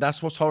parent. And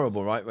that's what's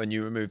horrible, right? When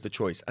you remove the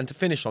choice. And to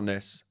finish on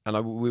this, and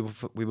we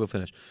will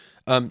finish.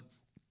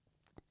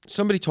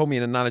 Somebody told me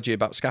an analogy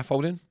about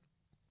scaffolding.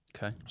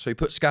 Okay. So you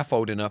put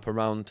scaffolding up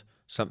around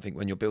something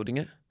when you're building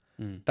it.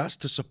 That's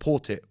to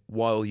support it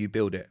while you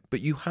build it. But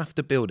you have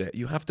to build it.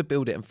 You have to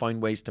build it and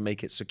find ways to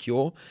make it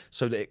secure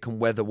so that it can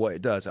weather what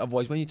it does.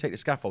 Otherwise, when you take the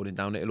scaffolding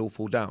down, it'll all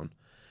fall down.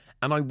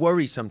 And I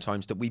worry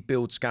sometimes that we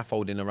build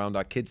scaffolding around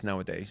our kids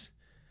nowadays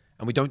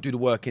and we don't do the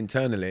work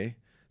internally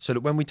so that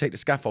when we take the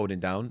scaffolding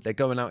down, they're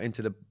going out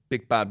into the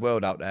big bad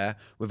world out there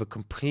with a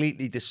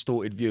completely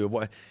distorted view of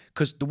what...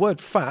 Because the word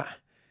fat,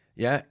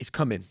 is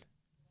coming.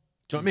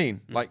 Do you know what I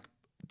mean? Like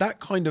that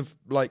kind of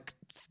like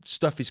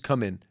stuff is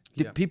coming.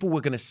 People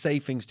were going to say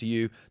things to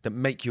you that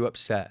make you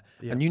upset,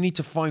 and you need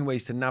to find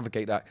ways to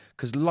navigate that,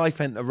 because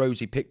life ain't a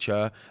rosy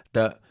picture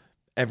that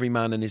every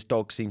man and his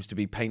dog seems to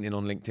be painting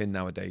on LinkedIn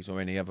nowadays or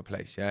any other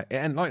place. Yeah, it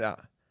ain't like that,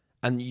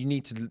 and you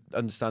need to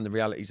understand the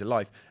realities of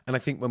life. And I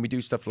think when we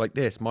do stuff like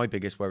this, my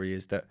biggest worry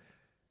is that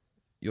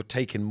you're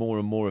taking more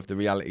and more of the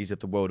realities of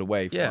the world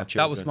away from our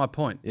children. That was my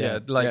point. I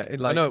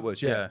know it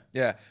was.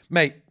 Yeah,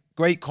 mate.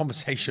 Great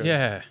conversation.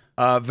 Yeah,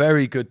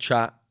 very good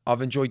chat.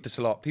 I've enjoyed this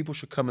a lot. People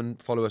should come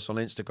and follow us on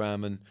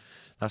Instagram, and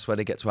that's where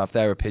they get to have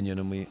their opinion,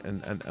 and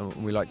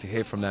we like to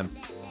hear from them.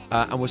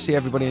 And we'll see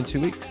everybody in 2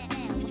 weeks.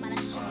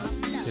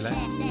 see you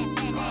later.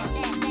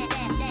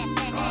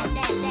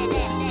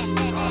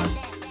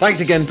 Thanks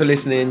again for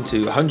listening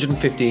to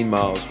 115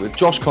 Miles with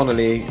Josh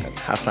Connolly and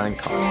Hassan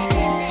Khan.